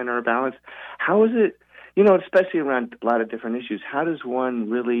maintaining their center of balance. How is it? Especially around a lot of different issues. How does one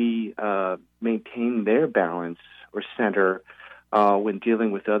really maintain their balance or center when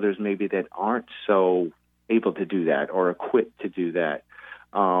dealing with others maybe that aren't so able to do that or equipped to do that?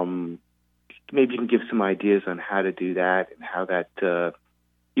 Maybe you can give some ideas on how to do that and how that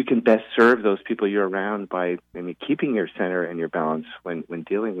you can best serve those people you're around by keeping your center and your balance when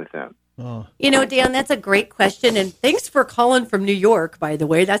dealing with them. Oh. Dan, that's a great question, and thanks for calling from New York, by the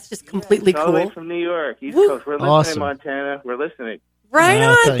way. That's just completely cool. All the way from New York, East Coast. We're listening, awesome. Montana. We're listening. Right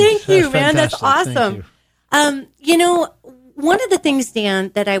on. Thank you, man. Fantastic. That's awesome. One of the things, Dan,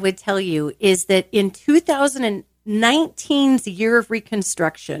 that I would tell you is that in 2019's year of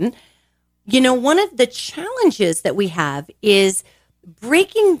Reconstruction, one of the challenges that we have is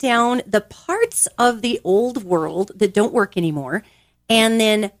breaking down the parts of the old world that don't work anymore and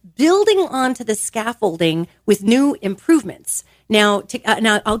then building onto the scaffolding with new improvements. Now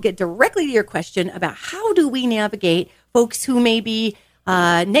I'll get directly to your question about how do we navigate folks who may be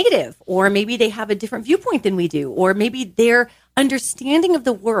negative, or maybe they have a different viewpoint than we do, or maybe their understanding of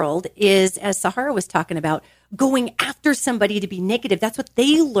the world is, as Sahara was talking about, going after somebody to be negative. That's what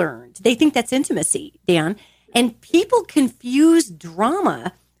they learned. They think that's intimacy, Dan. And people confuse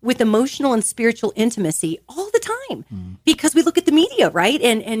drama with emotional and spiritual intimacy all the time because we look at the media, right?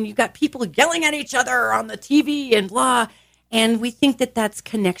 And you've got people yelling at each other on the TV and blah, and we think that that's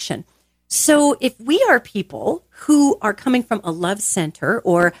connection. So if we are people who are coming from a love center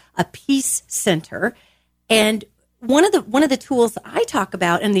or a peace center, and one of the tools I talk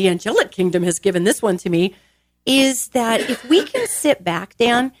about, and the angelic kingdom has given this one to me, is that if we can sit back,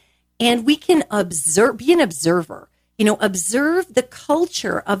 Dan, and we can be an observer, observe the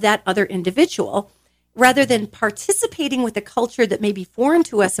culture of that other individual rather than participating with a culture that may be foreign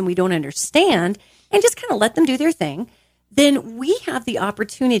to us and we don't understand, and just kind of let them do their thing, then we have the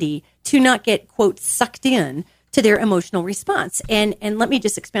opportunity to not get, quote, sucked in to their emotional response. And let me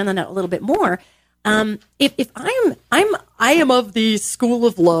just expand on that a little bit more. If I am of the school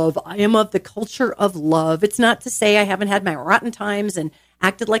of love, I am of the culture of love. It's not to say I haven't had my rotten times and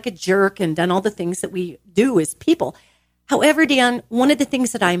acted like a jerk and done all the things that we do as people. However, Dan, one of the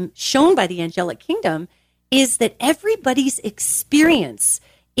things that I'm shown by the angelic kingdom is that everybody's experience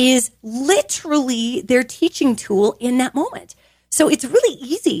is literally their teaching tool in that moment. So it's really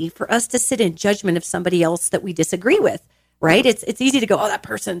easy for us to sit in judgment of somebody else that we disagree with, right? It's easy to go, oh, that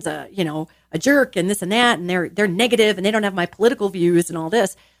person's a jerk and this and that, and they're negative and they don't have my political views and all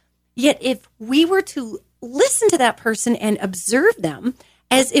this. Yet if we were to listen to that person and observe them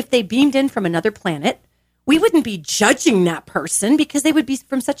as if they beamed in from another planet, we wouldn't be judging that person because they would be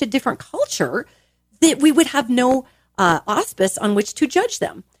from such a different culture that we would have no auspice on which to judge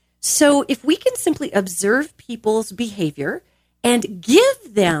them. So if we can simply observe people's behavior and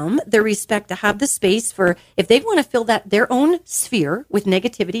give them the respect to have the space for, if they want to fill that their own sphere with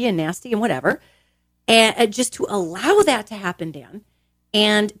negativity and nasty and whatever, and just to allow that to happen, Dan,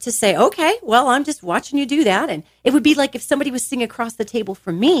 and to say, okay, well, I'm just watching you do that. And it would be like if somebody was sitting across the table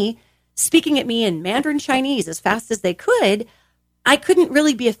from me, speaking at me in Mandarin Chinese as fast as they could, I couldn't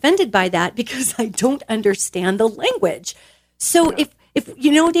really be offended by that because I don't understand the language. So if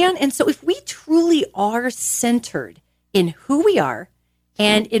Dan, and so if we truly are centered in who we are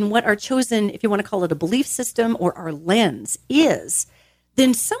and in what our chosen, if you want to call it a belief system or our lens is,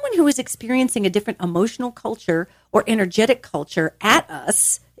 then someone who is experiencing a different emotional culture or energetic culture at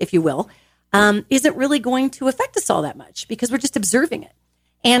us, if you will, isn't really going to affect us all that much because we're just observing it.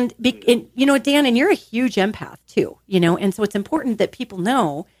 And Dan, and you're a huge empath too, and so it's important that people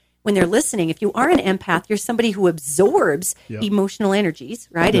know when they're listening, if you are an empath, you're somebody who absorbs emotional energies,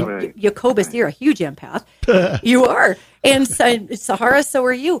 right? And Jacobus, you're a huge empath. You are. And Sahara, so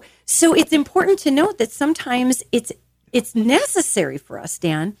are you. So it's important to note that sometimes it's necessary for us,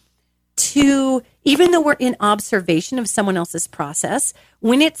 Dan, to, even though we're in observation of someone else's process,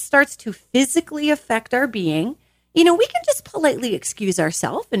 when it starts to physically affect our being, we can just politely excuse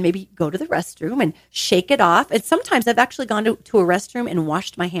ourselves and maybe go to the restroom and shake it off. And sometimes I've actually gone to a restroom and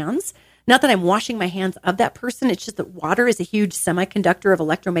washed my hands. Not that I'm washing my hands of that person. It's just that water is a huge semiconductor of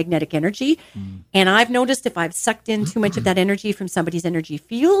electromagnetic energy. And I've noticed if I've sucked in too much of that energy from somebody's energy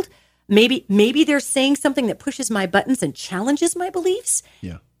field, maybe they're saying something that pushes my buttons and challenges my beliefs.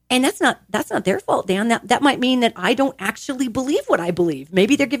 Yeah. And that's not their fault, Dan. That might mean that I don't actually believe what I believe.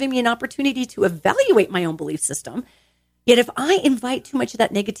 Maybe they're giving me an opportunity to evaluate my own belief system. Yet if I invite too much of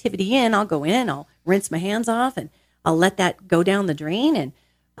that negativity in, I'll go in, I'll rinse my hands off, and I'll let that go down the drain. And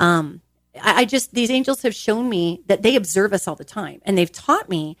these angels have shown me that they observe us all the time. And they've taught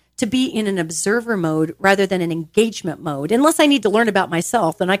me to be in an observer mode rather than an engagement mode. Unless I need to learn about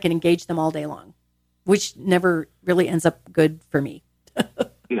myself, then I can engage them all day long, which never really ends up good for me.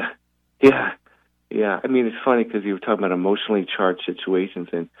 Yeah. I mean, it's funny because you were talking about emotionally charged situations,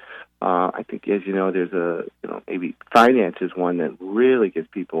 and I think, as you know, there's maybe finance is one that really gets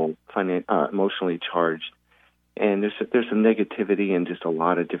people emotionally charged, and there's some negativity and just a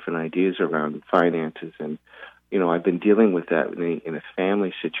lot of different ideas around finances, and I've been dealing with that in a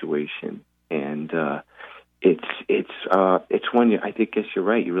family situation, and it's one. I think, guess you're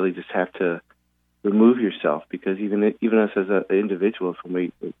right. You really just have to remove yourself, because even us as individuals,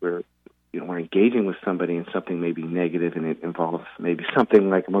 when we're engaging with somebody in something maybe negative, and it involves maybe something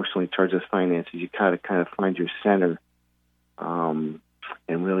like emotionally charged as finances, you gotta kind of find your center, and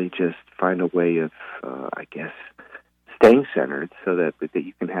really just find a way of, I guess, staying centered, so that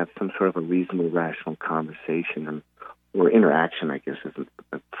you can have some sort of a reasonable, rational conversation or interaction, I guess, is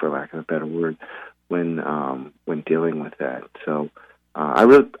for lack of a better word, when dealing with that. So I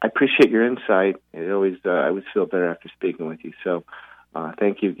appreciate your insight. I always feel better after speaking with you. So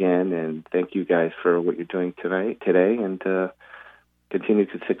thank you again, and thank you guys for what you're doing today, and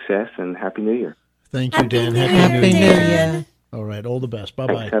continued success, and Happy New Year. Thank you, Dan. Happy New Year. All right, all the best.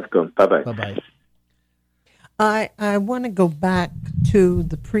 Bye-bye. Have a good one. Bye-bye. Bye-bye. I want to go back to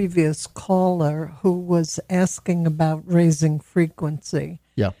the previous caller who was asking about raising frequency.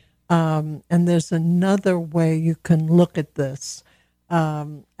 Yeah. And there's another way you can look at this.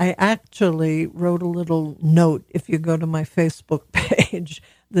 I actually wrote a little note. If you go to my Facebook page,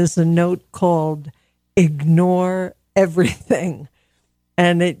 there's a note called Ignore Everything.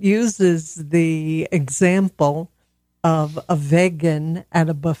 And it uses the example of a vegan at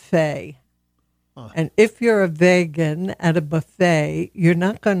a buffet. And if you're a vegan at a buffet, you're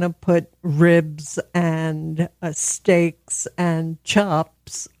not going to put ribs and steaks and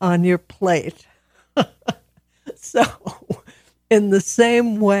chops on your plate. So, in the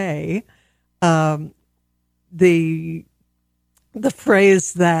same way, the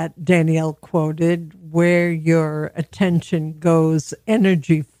phrase that Danielle quoted, where your attention goes,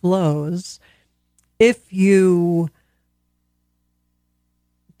 energy flows. If you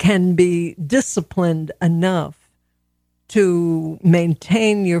can be disciplined enough to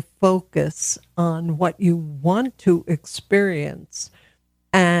maintain your focus on what you want to experience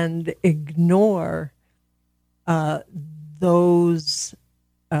and ignore those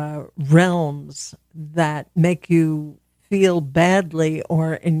realms that make you feel badly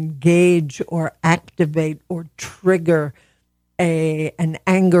or engage or activate or trigger an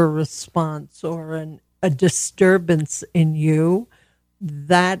anger response or a disturbance in you,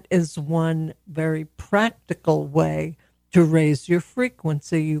 that is one very practical way to raise your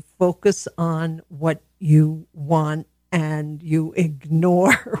frequency. You focus on what you want and you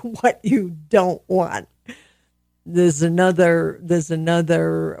ignore what you don't want. There's another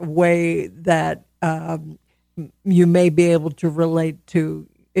way that you may be able to relate to.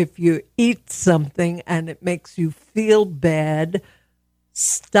 If you eat something and it makes you feel bad,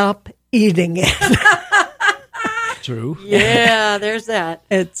 stop eating it. True. Yeah, there's that.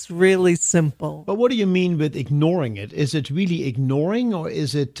 It's really simple. But what do you mean with ignoring it? Is it really ignoring, or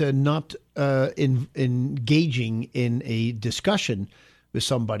is it not engaging in a discussion with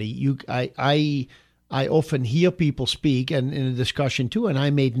somebody? I often hear people speak, and in a discussion too, and I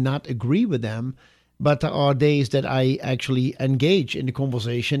may not agree with them, but there are days that I actually engage in the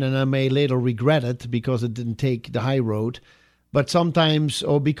conversation, and I may later regret it because it didn't take the high road. But sometimes,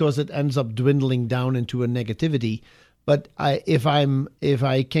 or because it ends up dwindling down into a negativity. But if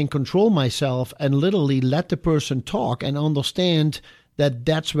I can control myself and literally let the person talk and understand that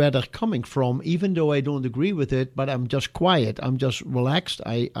that's where they're coming from, even though I don't agree with it, but I'm just quiet, I'm just relaxed,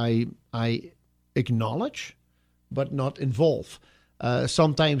 I acknowledge, but not involve.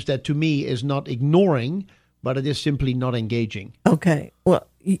 Sometimes that to me is not ignoring, but it is simply not engaging. Okay. Well,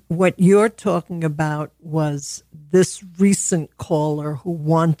 what you're talking about was this recent caller who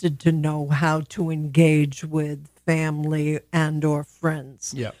wanted to know how to engage with family and or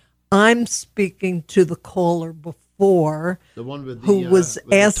friends. Yeah. I'm speaking to the caller before, the one with who was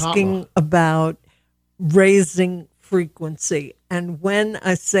asking about raising frequency. And when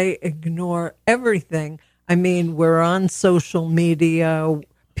I say ignore everything, I mean we're on social media.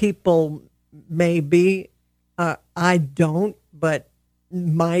 People maybe, I don't, but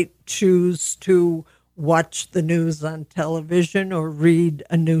might choose to watch the news on television or read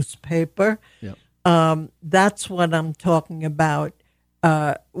a newspaper. Yep. That's what I'm talking about.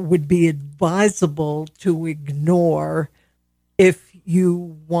 Would be advisable to ignore if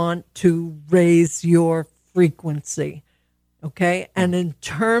you want to raise your frequency. Okay. And in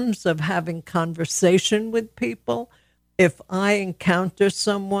terms of having conversation with people, if I encounter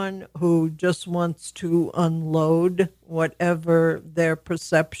someone who just wants to unload whatever their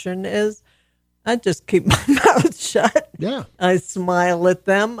perception is, I just keep my mouth shut. Yeah. I smile at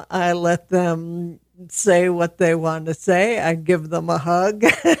them. I let them say what they want to say. I give them a hug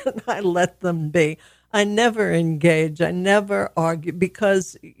and I let them be. I never engage. I never argue,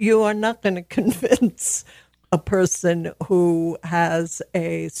 because you are not going to convince a person who has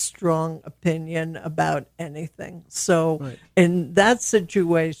a strong opinion about anything. So Right. in that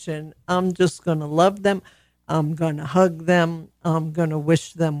situation, I'm just going to love them. I'm going to hug them. I'm going to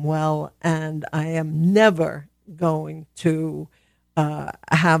wish them well. And I am never going to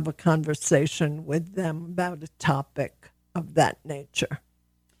have a conversation with them about a topic of that nature.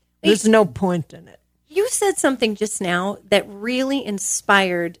 There's no point in it. You said something just now that really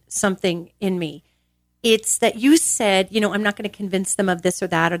inspired something in me. It's that you said, I'm not going to convince them of this or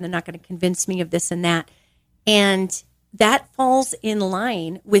that, or they're not going to convince me of this and that. And that falls in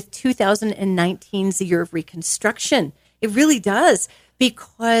line with 2019's Year of Reconstruction. It really does,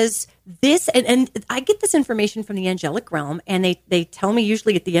 because this, and I get this information from the angelic realm, and they tell me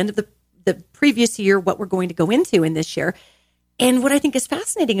usually at the end of the previous year what we're going to go into in this year. And what I think is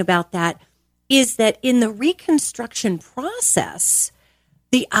fascinating about that is that in the Reconstruction process,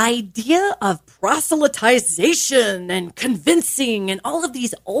 the idea of proselytization and convincing and all of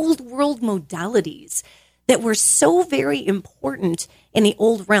these old world modalities that were so very important in the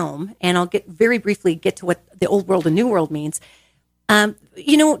old realm, and I'll very briefly get to what the old world and new world means, trying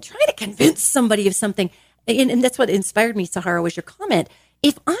to convince somebody of something, and that's what inspired me, Sahara, was your comment.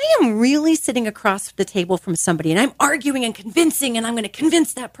 If I am really sitting across the table from somebody and I'm arguing and convincing, and I'm going to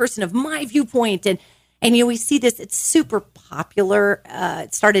convince that person of my viewpoint, and we see this, it's super popular.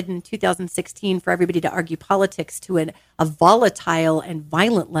 It started in 2016 for everybody to argue politics to a volatile and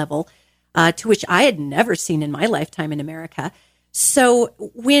violent level, to which I had never seen in my lifetime in America. So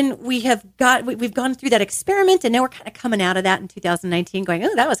when we've gone through that experiment, and now we're kind of coming out of that in 2019 going,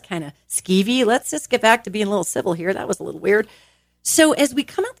 oh, that was kind of skeevy. Let's just get back to being a little civil here. That was a little weird. So as we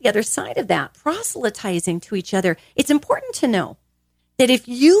come out the other side of that, proselytizing to each other, it's important to know that if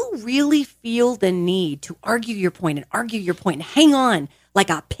you really feel the need to argue your point and hang on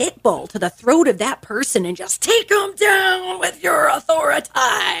like a pit bull to the throat of that person and just take them down with your authority,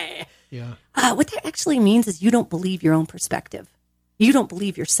 Yeah. what that actually means is you don't believe your own perspective. You don't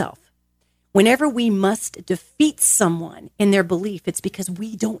believe yourself. Whenever we must defeat someone in their belief, it's because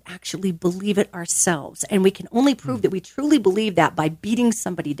we don't actually believe it ourselves. And we can only prove that we truly believe that by beating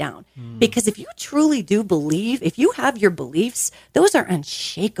somebody down. Because if you truly do believe, if you have your beliefs, those are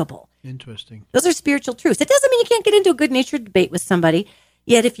unshakable. Interesting. Those are spiritual truths. It doesn't mean you can't get into a good-natured debate with somebody.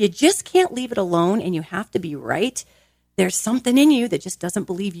 Yet if you just can't leave it alone and you have to be right, there's something in you that just doesn't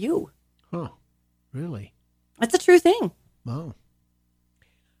believe you. Huh. Really? That's a true thing. Wow.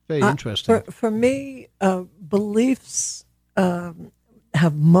 Very interesting. For me, beliefs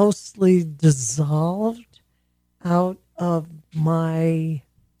have mostly dissolved out of my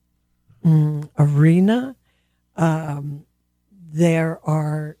arena. There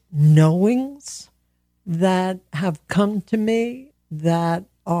are knowings that have come to me that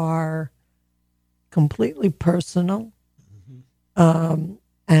are completely personal,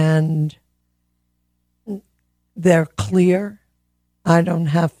 and they're clear. I don't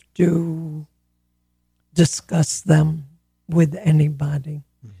have to discuss them with anybody.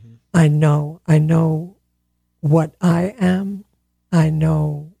 I know what I am. I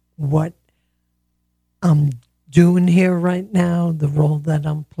know what I'm doing here right now, the role that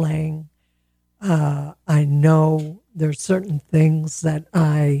I'm playing. I know there's certain things that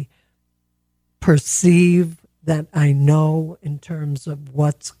I perceive, that I know in terms of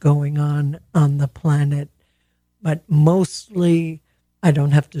what's going on the planet. But mostly, I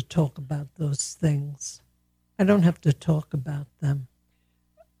don't have to talk about those things. I don't have to talk about them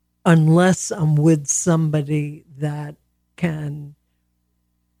unless I'm with somebody that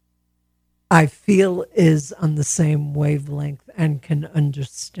I feel is on the same wavelength and can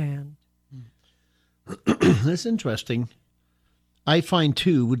understand. That's interesting. I find,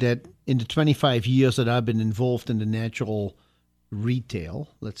 too, that in the 25 years that I've been involved in the natural retail,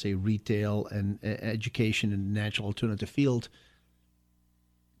 let's say retail and education in the natural alternative field,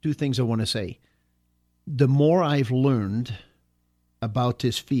 two things I want to say. The more I've learned about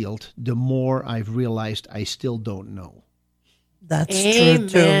this field, the more I've realized I still don't know. That's Amen. true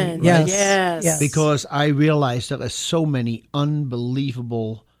too. Yes. Yes. Because I realize there are so many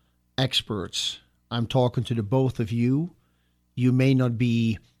unbelievable experts. I'm talking to the both of you. You may not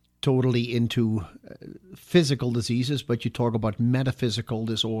be totally into physical diseases, but you talk about metaphysical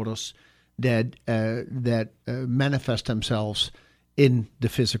disorders that manifest themselves in the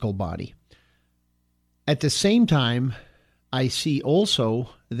physical body. At the same time, I see also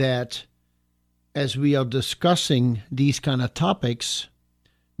that as we are discussing these kind of topics,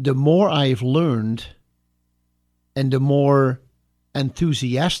 the more I've learned and the more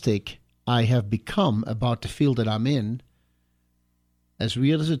enthusiastic I have become about the field that I'm in, as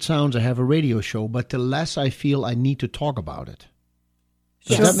weird as it sounds, I have a radio show, but the less I feel I need to talk about it.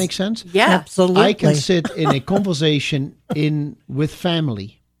 Does Yes. that make sense? Yeah. Absolutely. I can sit in a conversation with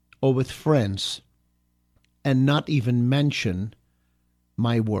family or with friends and not even mention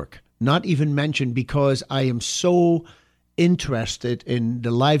my work. Not even mention, because I am so interested in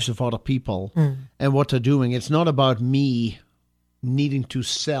the lives of other people and what they're doing. It's not about me needing to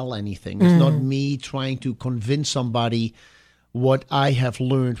sell anything. It's not me trying to convince somebody what I have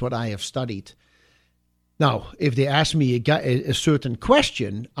learned, what I have studied. Now, if they ask me a certain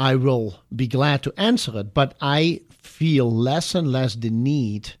question, I will be glad to answer it, but I feel less and less the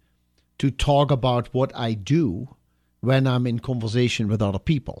need to talk about what I do when I'm in conversation with other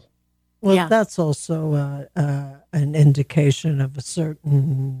people. Well, Yeah. that's also an indication of a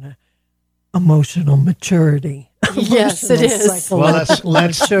certain emotional maturity. Yes, it Emotional, is. Well, psychological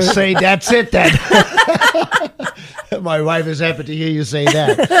let's maturity. say that's it then. My wife is happy to hear you say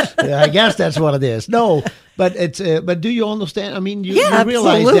that. I guess that's what it is. No, but it's. But do you understand? I mean, you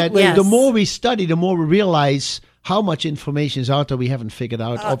realize that absolutely. the more we study, the more we realize how much information is out there we haven't figured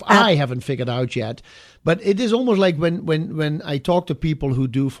out, I haven't figured out yet. But it is almost like when I talk to people who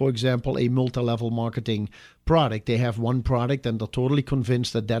do, for example, a multi-level marketing product, they have one product and they're totally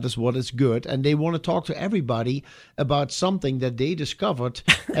convinced that that is what is good. And they want to talk to everybody about something that they discovered.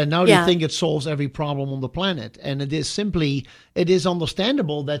 And now Yeah. they think it solves every problem on the planet. And it is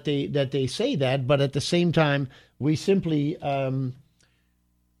understandable that they say that. But at the same time, we simply,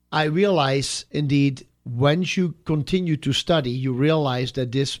 I realize indeed, once you continue to study, you realize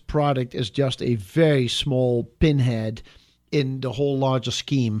that this product is just a very small pinhead in the whole larger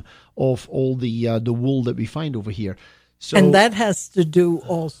scheme of all the wool that we find over here. So, And that has to do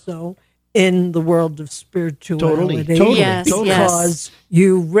also in the world of spirituality. Totally, Yes, totally. Because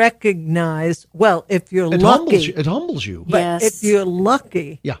you recognize, well, if you're lucky, It humbles you. but Yes. if you're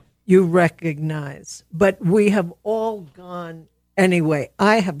lucky, Yeah. you recognize. But we have all gone, anyway,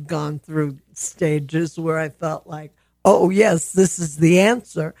 I have gone through stages where I felt like, oh, yes, this is the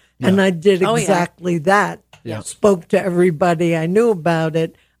answer. And I did Oh, yeah. exactly that. Yeah. Spoke to everybody I knew about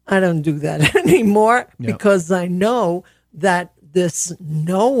it. I don't do that anymore because I know that this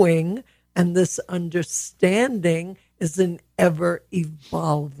knowing and this understanding is an ever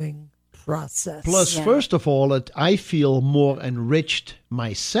evolving process. Plus, first of all, I feel more enriched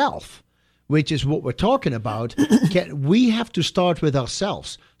myself, which is what we're talking about. We have to start with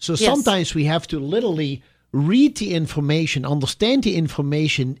ourselves. So sometimes we have to literally read the information, understand the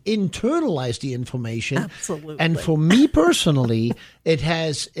information, internalize the information. Absolutely. And for me personally, it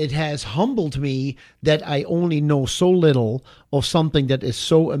has humbled me that I only know so little of something that is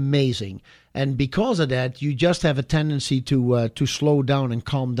so amazing. And because of that, you just have a tendency to slow down and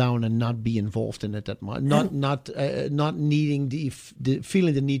calm down and not be involved in it that much. Not needing the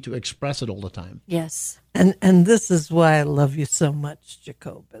feeling the need to express it all the time. Yes. And this is why I love you so much,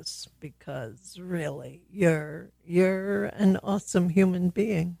 Jacobus, because really you're an awesome human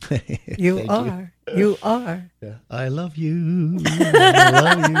being. You Thank are. You are. Yeah. I love you. I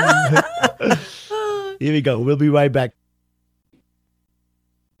love you. Here we go. We'll be right back.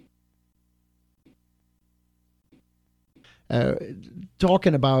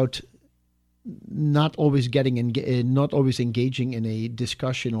 Talking about not always engaging in a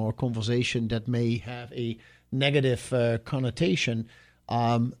discussion or conversation that may have a negative connotation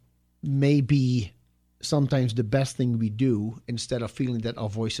may be sometimes the best thing we do, instead of feeling that our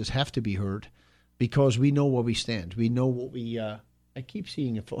voices have to be heard, because we know where we stand. We know what we. I keep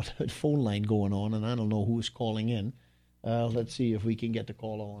seeing a phone line going on, and I don't know who's calling in. Let's see if we can get the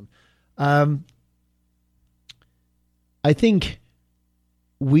call on. I think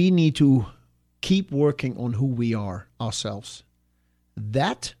we need to keep working on who we are ourselves.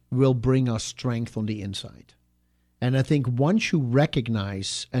 That will bring us strength on the inside. And I think once you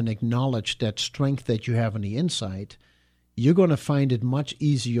recognize and acknowledge that strength that you have on the inside, you're going to find it much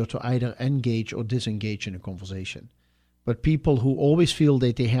easier to either engage or disengage in a conversation. But people who always feel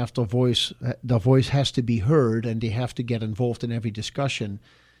that they have their voice has to be heard and they have to get involved in every discussion,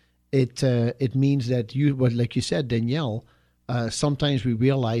 it means that like you said, Danielle, sometimes we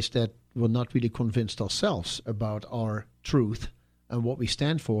realize that we're not really convinced ourselves about our truth and what we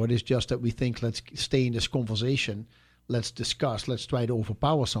stand for. It is just that we think, let's stay in this conversation, let's discuss, let's try to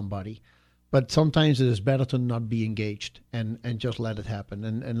overpower somebody. But sometimes it is better to not be engaged and just let it happen.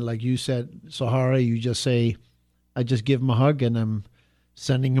 And like you said, Sahara, you just say, I just give him a hug and I'm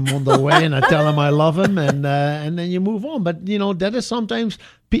sending him on the way and I tell him I love him and then you move on. But, that is sometimes,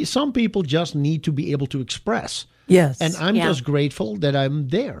 some people just need to be able to express. Yes. And I'm just grateful that I'm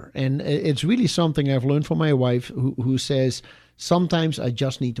there. And it's really something I've learned from my wife who says, sometimes I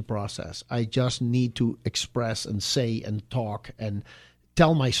just need to process. I just need to express and say and talk and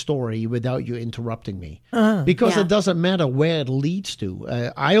tell my story without you interrupting me. Because it doesn't matter where it leads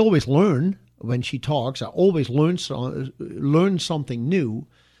to. I always learn when she talks. I always learn something new.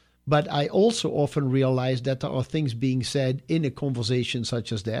 But I also often realize that there are things being said in a conversation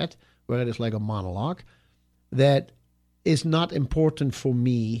such as that, where it is like a monologue, that is not important for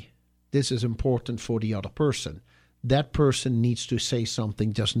me. This is important for the other person. That person needs to say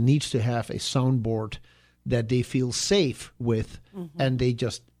something, just needs to have a soundboard that they feel safe with, and they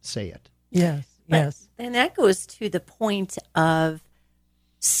just say it. Yes, yes. And that goes to the point of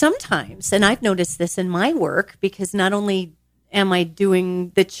sometimes, and I've noticed this in my work, because not only am I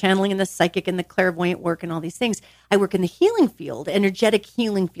doing the channeling and the psychic and the clairvoyant work and all these things, I work in the healing field, energetic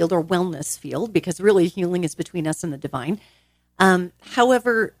healing field or wellness field, because really healing is between us and the divine.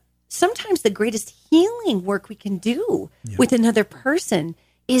 However, sometimes the greatest healing work we can do with another person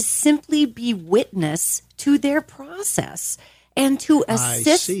is simply be witness to their process and to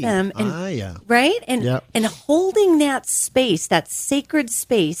assist them, and, right? And holding that space, that sacred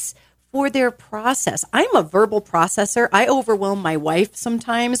space for their process. I'm a verbal processor. I overwhelm my wife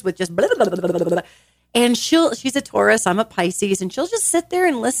sometimes with just blah, blah, blah, blah, blah, blah. And she's a Taurus, I'm a Pisces, and she'll just sit there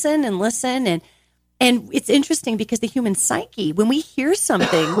and listen. And it's interesting because the human psyche, when we hear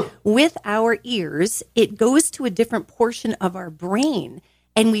something with our ears, it goes to a different portion of our brain.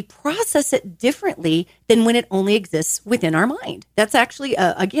 And we process it differently than when it only exists within our mind. That's actually,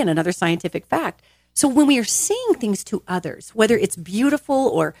 again, another scientific fact. So when we are saying things to others, whether it's beautiful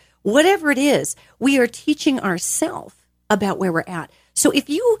or whatever it is, we are teaching ourselves about where we're at. So if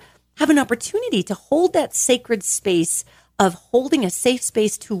you have an opportunity to hold that sacred space of holding a safe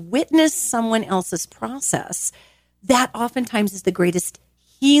space to witness someone else's process, that oftentimes is the greatest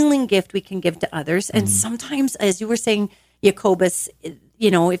healing gift we can give to others. And sometimes, as you were saying, Jacobus,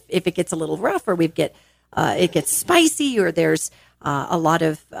 if it gets a little rough or it gets spicy or there's a lot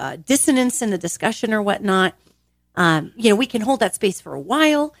of dissonance in the discussion or whatnot, we can hold that space for a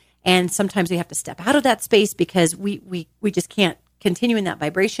while. And sometimes we have to step out of that space because we just can't continue in that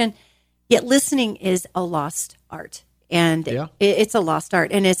vibration. Yet listening is a lost art. And it's a lost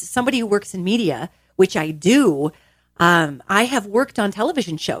art. And as somebody who works in media, which I do, I have worked on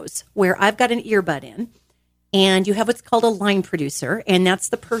television shows where I've got an earbud in, and you have what's called a line producer, and that's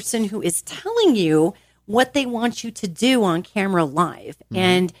the person who is telling you what they want you to do on camera live.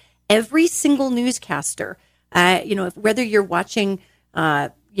 And every single newscaster, whether you're watching,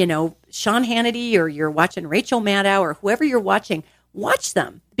 Sean Hannity or you're watching Rachel Maddow or whoever you're watching, watch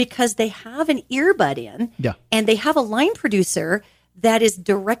them because they have an earbud in and they have a line producer that is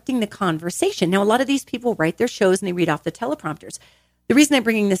directing the conversation. Now, a lot of these people write their shows and they read off the teleprompters. The reason I'm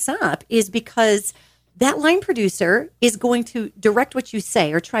bringing this up is because that line producer is going to direct what you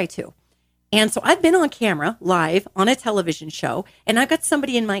say or try to. And so I've been on camera live on a television show and I've got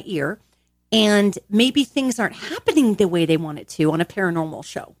somebody in my ear and maybe things aren't happening the way they want it to on a paranormal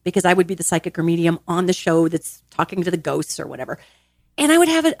show because I would be the psychic or medium on the show that's talking to the ghosts or whatever. And I would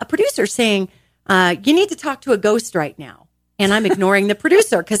have a producer saying, you need to talk to a ghost right now. And I'm ignoring the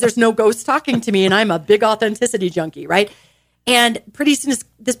producer because there's no ghost talking to me and I'm a big authenticity junkie, right? And pretty soon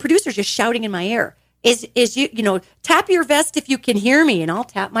this producer's just shouting in my ear, is you tap your vest if you can hear me. And I'll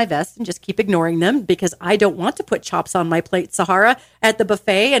tap my vest and just keep ignoring them because I don't want to put chops on my plate, Sahara, at the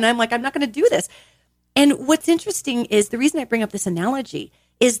buffet. And I'm like, I'm not going to do this. And what's interesting is the reason I bring up this analogy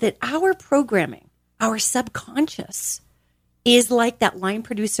is that our programming, our subconscious, is like that line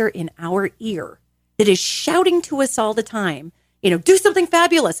producer in our ear that is shouting to us all the time, do something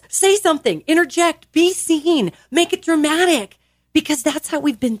fabulous, say something, interject, be seen, make it dramatic, because that's how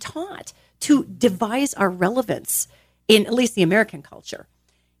we've been taught to devise our relevance in at least the American culture.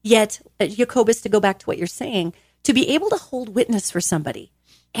 Yet, Jacobus, to go back to what you're saying, to be able to hold witness for somebody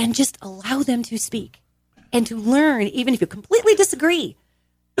and just allow them to speak and to learn, even if you completely disagree,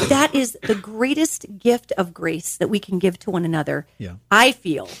 that is the greatest gift of grace that we can give to one another, Yeah. I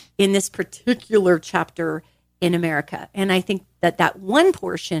feel, in this particular chapter in America. And I think that one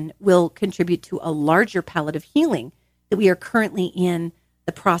portion will contribute to a larger palette of healing that we are currently in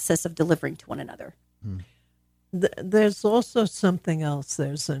the process of delivering to one another. There's also something else.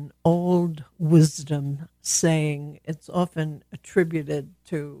 There's an old wisdom saying, it's often attributed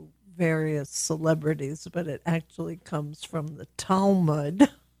to various celebrities, but it actually comes from the Talmud.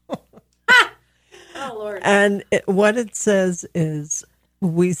 Oh, Lord. And what it says is,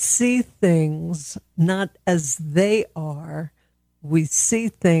 we see things not as they are, we see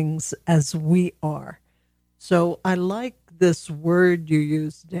things as we are. So I like this word you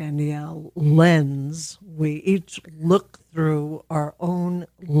use, Danielle, lens. We each look through our own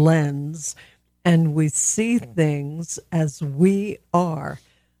lens and we see things as we are.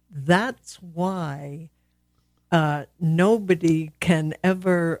 That's why nobody can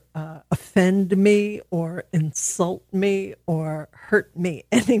ever offend me or insult me or hurt me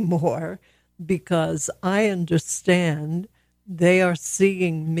anymore, because I understand they are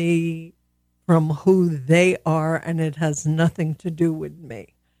seeing me from who they are, and it has nothing to do with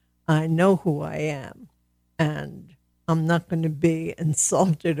me. I know who I am, and I'm not going to be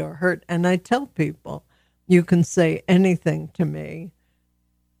insulted or hurt. And I tell people, you can say anything to me,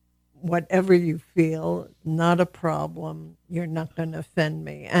 whatever you feel, not a problem. You're not going to offend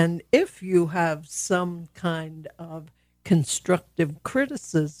me. And if you have some kind of constructive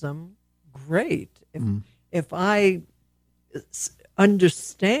criticism, great. If I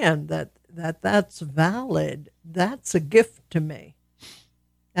understand that's valid, that's a gift to me.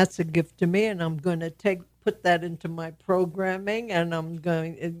 That's a gift to me, and I'm going to put that into my programming, and I'm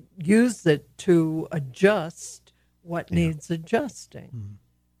going to use it to adjust what needs adjusting.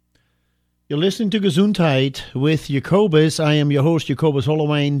 You're listening to Gesundheit with Jacobus. I am your host, Jacobus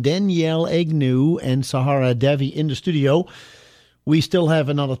Holloway, Danielle Agnew, and Sahara Devi in the studio. We still have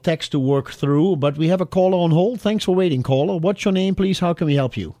another text to work through, but we have a caller on hold. Thanks for waiting, caller. What's your name, please? How can we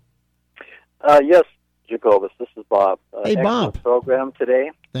help you? Yes, Jacobus. This is Bob. Hey, Bob. Excellent program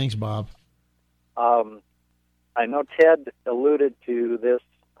today. Thanks, Bob. I know Ted alluded to this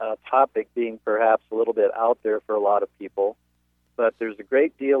topic being perhaps a little bit out there for a lot of people, but there's a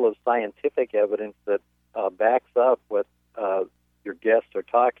great deal of scientific evidence that backs up what your guests are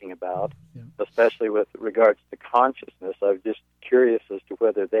talking about, especially with regards to consciousness. I'm just curious as to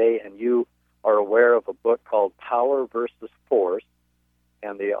whether they and you are aware of a book called Power versus Force,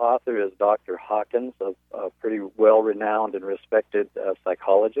 and the author is Dr. Hawkins, a pretty well-renowned and respected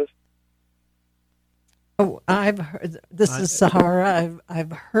psychologist. Oh, I've heard. This is Sahara.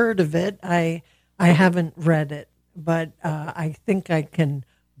 I've heard of it. I haven't read it, but I think I can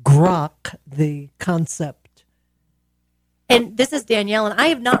grok the concept. And this is Danielle, and I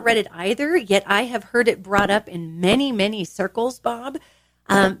have not read it either, yet I have heard it brought up in many, many circles, Bob,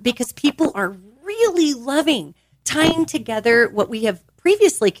 because people are really loving tying together what we have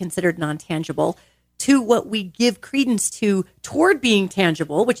previously considered non-tangible to what we give credence to toward being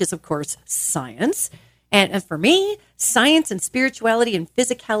tangible, which is, of course, science. And for me, science and spirituality and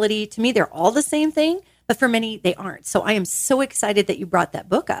physicality, to me, they're all the same thing, but for many, they aren't. So I am so excited that you brought that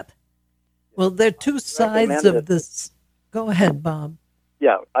book up. Well, there are two sides of this. Go ahead, Bob.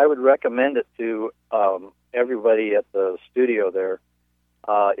 Yeah, I would recommend it to everybody at the studio there.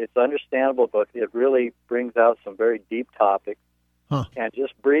 It's understandable, but it really brings out some very deep topics. And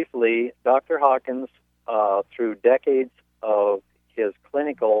just briefly, Dr. Hawkins, through decades of his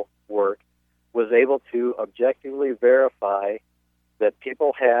clinical work, was able to objectively verify that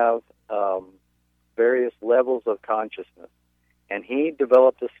people have various levels of consciousness. And he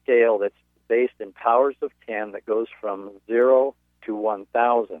developed a scale that's based in powers of 10 that goes from 0 to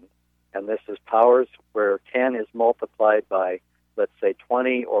 1,000. And this is powers where 10 is multiplied by, let's say,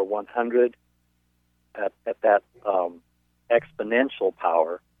 20 or 100 at that exponential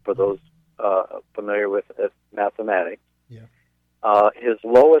power for those familiar with mathematics. His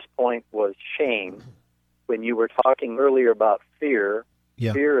lowest point was shame. When you were talking earlier about fear,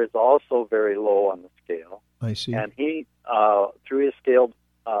 fear is also very low on the scale. I see. And he, through his scale,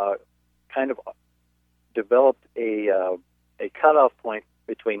 kind of developed a cutoff point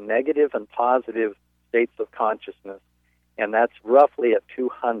between negative and positive states of consciousness, and that's roughly at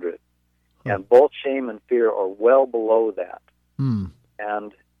 200. And both shame and fear are well below that.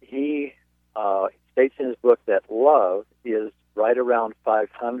 And he states in his book that love is right around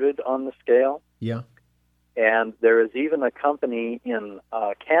 500 on the scale. And there is even a company in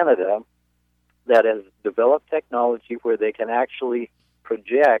Canada that has developed technology where they can actually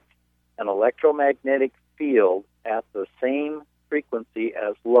project an electromagnetic field at the same frequency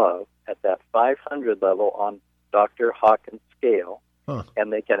as love at that 500 level on Dr. Hawkins' scale,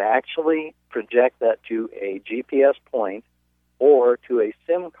 and they can actually project that to a GPS point or to a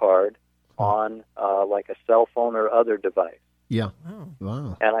SIM card on like a cell phone or other device. Yeah.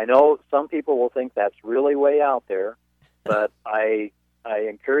 Wow. And I know some people will think that's really way out there, but I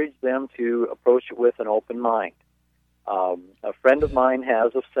encourage them to approach it with an open mind. A friend of mine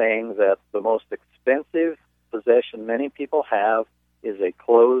has a saying that the most expensive possession many people have is a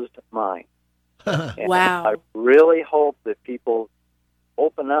closed mind. And Wow. I really hope that people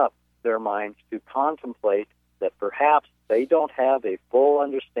open up their minds to contemplate that perhaps they don't have a full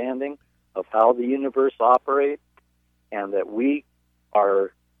understanding of how the universe operates, and that we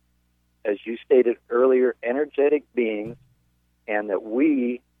are, as you stated earlier, energetic beings, and that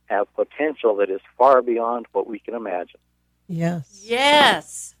we have potential that is far beyond what we can imagine. Yes.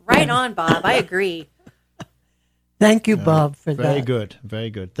 Yes. Right on, Bob. I agree. Thank you, Bob, for that. Very good. Very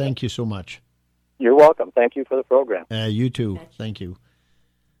good. Thank you so much. You're welcome. Thank you for the program. You too. Thank you.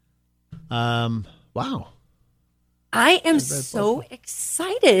 Wow. I am so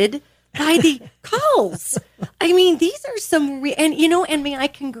excited by the calls. I mean, these are some, and may I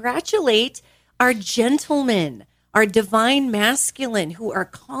congratulate our gentlemen, our divine masculine who are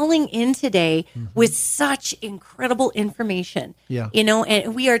calling in today with such incredible information. Yeah.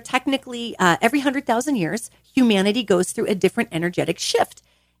 And we are technically, every 100,000 years, humanity goes through a different energetic shift.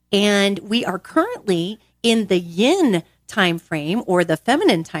 And we are currently in the yin time frame or the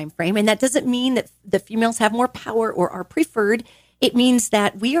feminine time frame. And that doesn't mean that the females have more power or are preferred. It means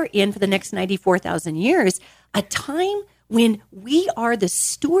that we are in, for the next 94,000 years, a time when we are the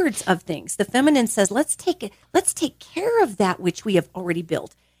stewards of things. The feminine says, let's take care of that which we have already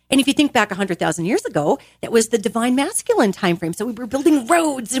built. And if you think back 100,000 years ago, that was the divine masculine time frame. So we were building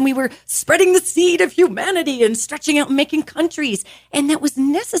roads and we were spreading the seed of humanity and stretching out and making countries. And that was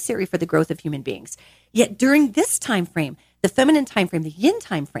necessary for the growth of human beings. Yet during this time frame, the feminine time frame, the yin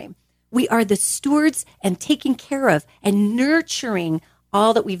time frame, we are the stewards and taking care of and nurturing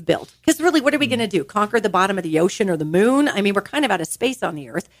all that we've built. Because really, what are we going to do? Conquer the bottom of the ocean or the moon? I mean, we're kind of out of space on the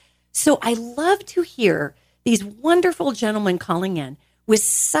earth. So I love to hear these wonderful gentlemen calling in with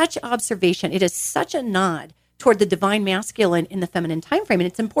such observation. It is such a nod toward the divine masculine in the feminine time frame. And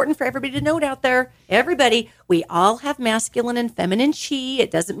it's important for everybody to note out there, everybody, we all have masculine and feminine chi.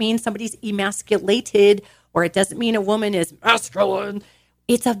 It doesn't mean somebody's emasculated, or it doesn't mean a woman is masculine.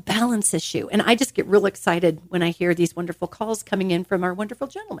 It's a balance issue. And I just get real excited when I hear these wonderful calls coming in from our wonderful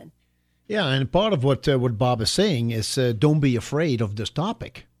gentlemen. Yeah, and part of what Bob is saying is don't be afraid of this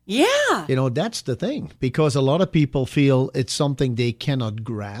topic. Yeah. That's the thing, because a lot of people feel it's something they cannot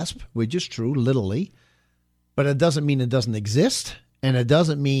grasp, which is true, literally, but it doesn't mean it doesn't exist, and it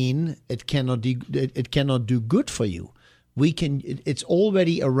doesn't mean it cannot do good for you. It's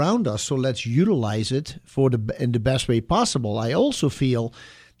already around us, so let's utilize it in the best way possible. I also feel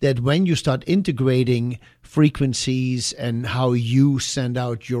that when you start integrating frequencies and how you send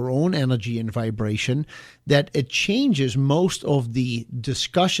out your own energy and vibration, that it changes most of the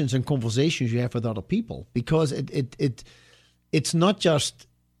discussions and conversations you have with other people, because it's not just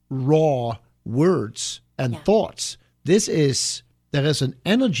raw words and thoughts. There is an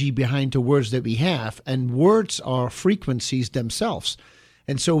energy behind the words that we have, and words are frequencies themselves.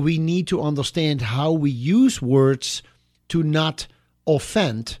 And so we need to understand how we use words to not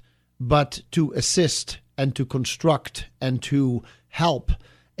offend, but to assist and to construct and to help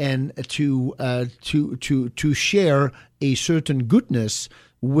and to share a certain goodness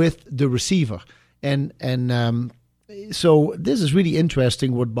with the receiver. And so this is really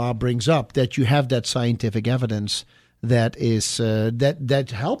interesting what Bob brings up, that you have that scientific evidence that is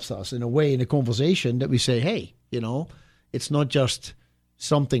that helps us in a way in a conversation, that we say, hey, it's not just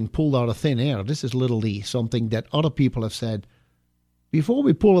something pulled out of thin air. This is literally something that other people have said, before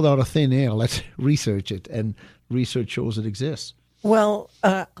we pull it out of thin air, let's research it, and research shows it exists. Well,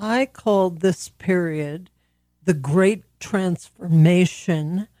 I called this period the Great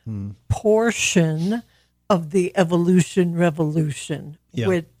Transformation portion of the Evolution Revolution,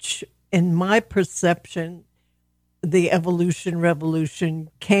 which, in my perception, the Evolution Revolution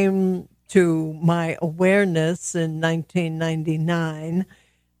came to my awareness in 1999,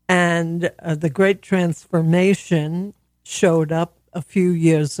 and the Great Transformation showed up a few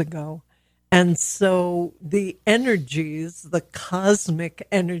years ago. And so the energies, the cosmic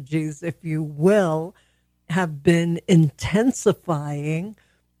energies, if you will, have been intensifying,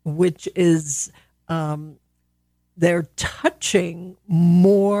 which is they're touching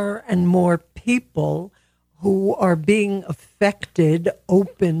more and more people who are being affected,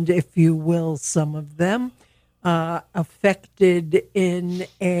 opened, if you will, some of them, affected in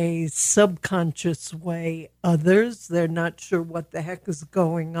a subconscious way others. They're not sure what the heck is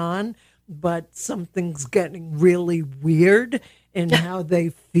going on, but something's getting really weird in how they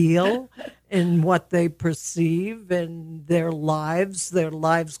feel and what they perceive in their lives. Their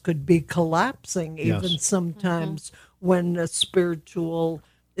lives could be collapsing even sometimes when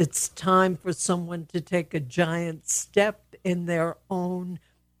it's time for someone to take a giant step in their own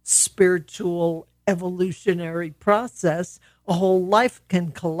spiritual evolutionary process. A whole life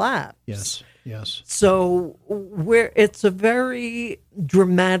can collapse. Yes. So it's a very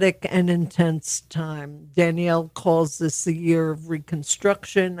dramatic and intense time. Danielle calls this the year of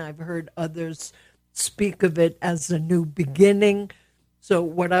reconstruction. I've heard others speak of it as a new beginning. So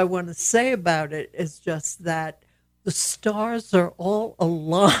what I want to say about it is just that the stars are all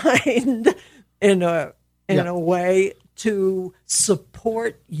aligned in a way to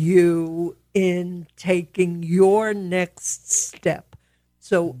support you in taking your next step.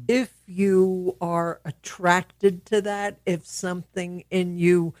 So if you are attracted to that, if something in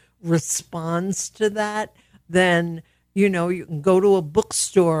you responds to that, then, you can go to a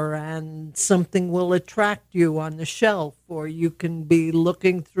bookstore and something will attract you on the shelf, or you can be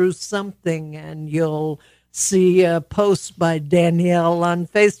looking through something and you'll see a post by Danielle on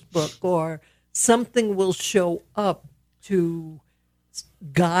Facebook, or something will show up to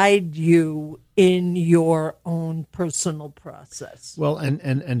guide you in your own personal process. Well,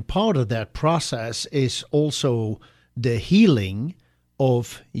 and part of that process is also the healing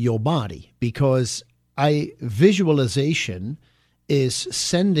of your body, because visualization is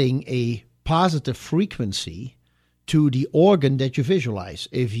sending a positive frequency to the organ that you visualize.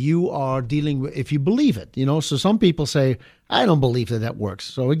 If you are if you believe it, so some people say, I don't believe that works.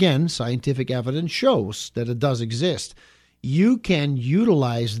 So again, scientific evidence shows that it does exist. You can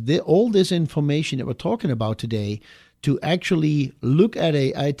utilize all this information that we're talking about today to actually look at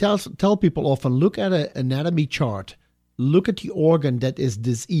I tell people often, look at an anatomy chart, look at the organ that is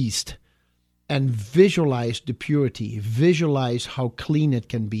diseased, and visualize the purity, visualize how clean it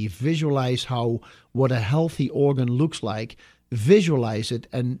can be, visualize what a healthy organ looks like, visualize it,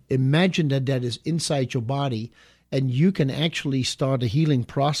 and imagine that is inside your body, and you can actually start a healing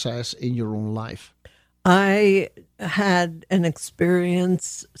process in your own life. I had an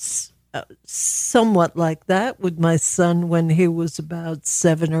experience somewhat like that with my son when he was about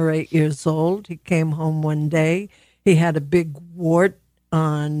 7 or 8 years old. He came home one day. He had a big wart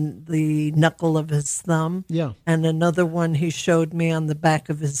on the knuckle of his thumb. Yeah. And another one he showed me on the back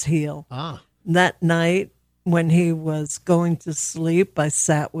of his heel. That night, when he was going to sleep, I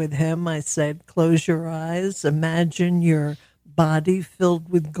sat with him. I said, close your eyes. Imagine your body filled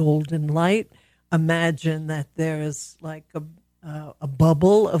with golden light. Imagine that there is like a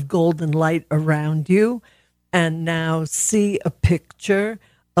bubble of golden light around you. And now see a picture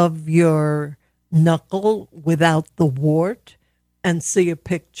of your knuckle without the wart, and see a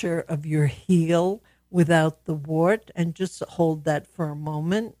picture of your heel without the wart, and just hold that for a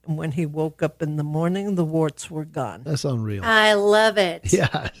moment. And when he woke up in the morning, the warts were gone. That's unreal. I love it.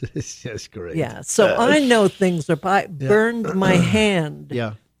 Yeah, it's just great. Yeah, so I know things are. I burned my hand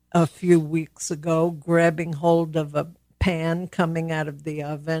a few weeks ago, grabbing hold of a pan coming out of the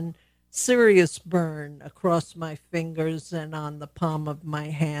oven. Serious burn across my fingers and on the palm of my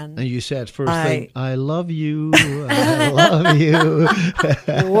hand. And you said first thing, I love you, I love you.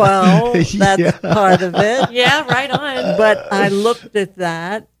 Well, that's part of it. Yeah, right on. But I looked at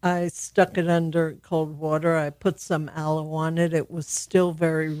that. I stuck it under cold water. I put some aloe on it. It was still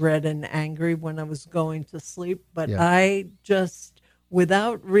very red and angry when I was going to sleep. But I just,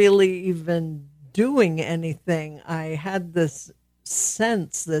 without really even doing anything, I had this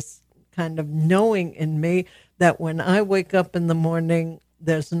sense, this kind of knowing in me that when I wake up in the morning,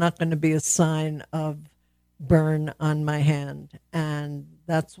 there's not going to be a sign of burn on my hand. And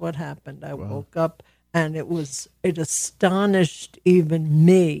that's what happened. I woke up, and it astonished even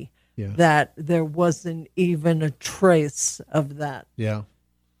me that there wasn't even a trace of that. Yeah.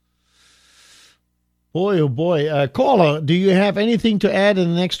 Boy, oh boy. Caller, do you have anything to add in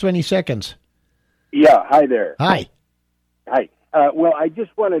the next 20 seconds? Yeah, hi there. Hi. Hi. Well, I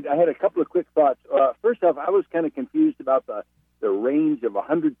had a couple of quick thoughts. First off, I was kind of confused about the range of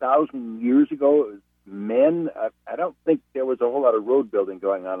 100,000 years ago. It was men. I don't think there was a whole lot of road building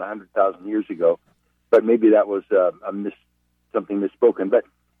going on 100,000 years ago, but maybe that was something misspoken. But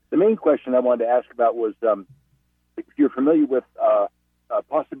the main question I wanted to ask about was if you're familiar with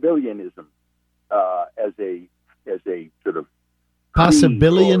possibilianism as a sort of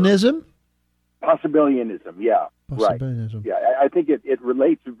Possibilianism? Possibilianism, yeah. Right. Yeah, I think it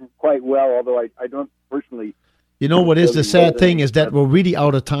relates quite well, although I don't personally You know what is the sad thing is that we're really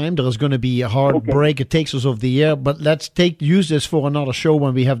out of time. There is going to be a hard break. It takes us off the air, but let's use this for another show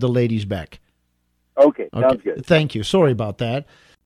when we have the ladies back. Okay, sounds good. Thank you. Sorry about that.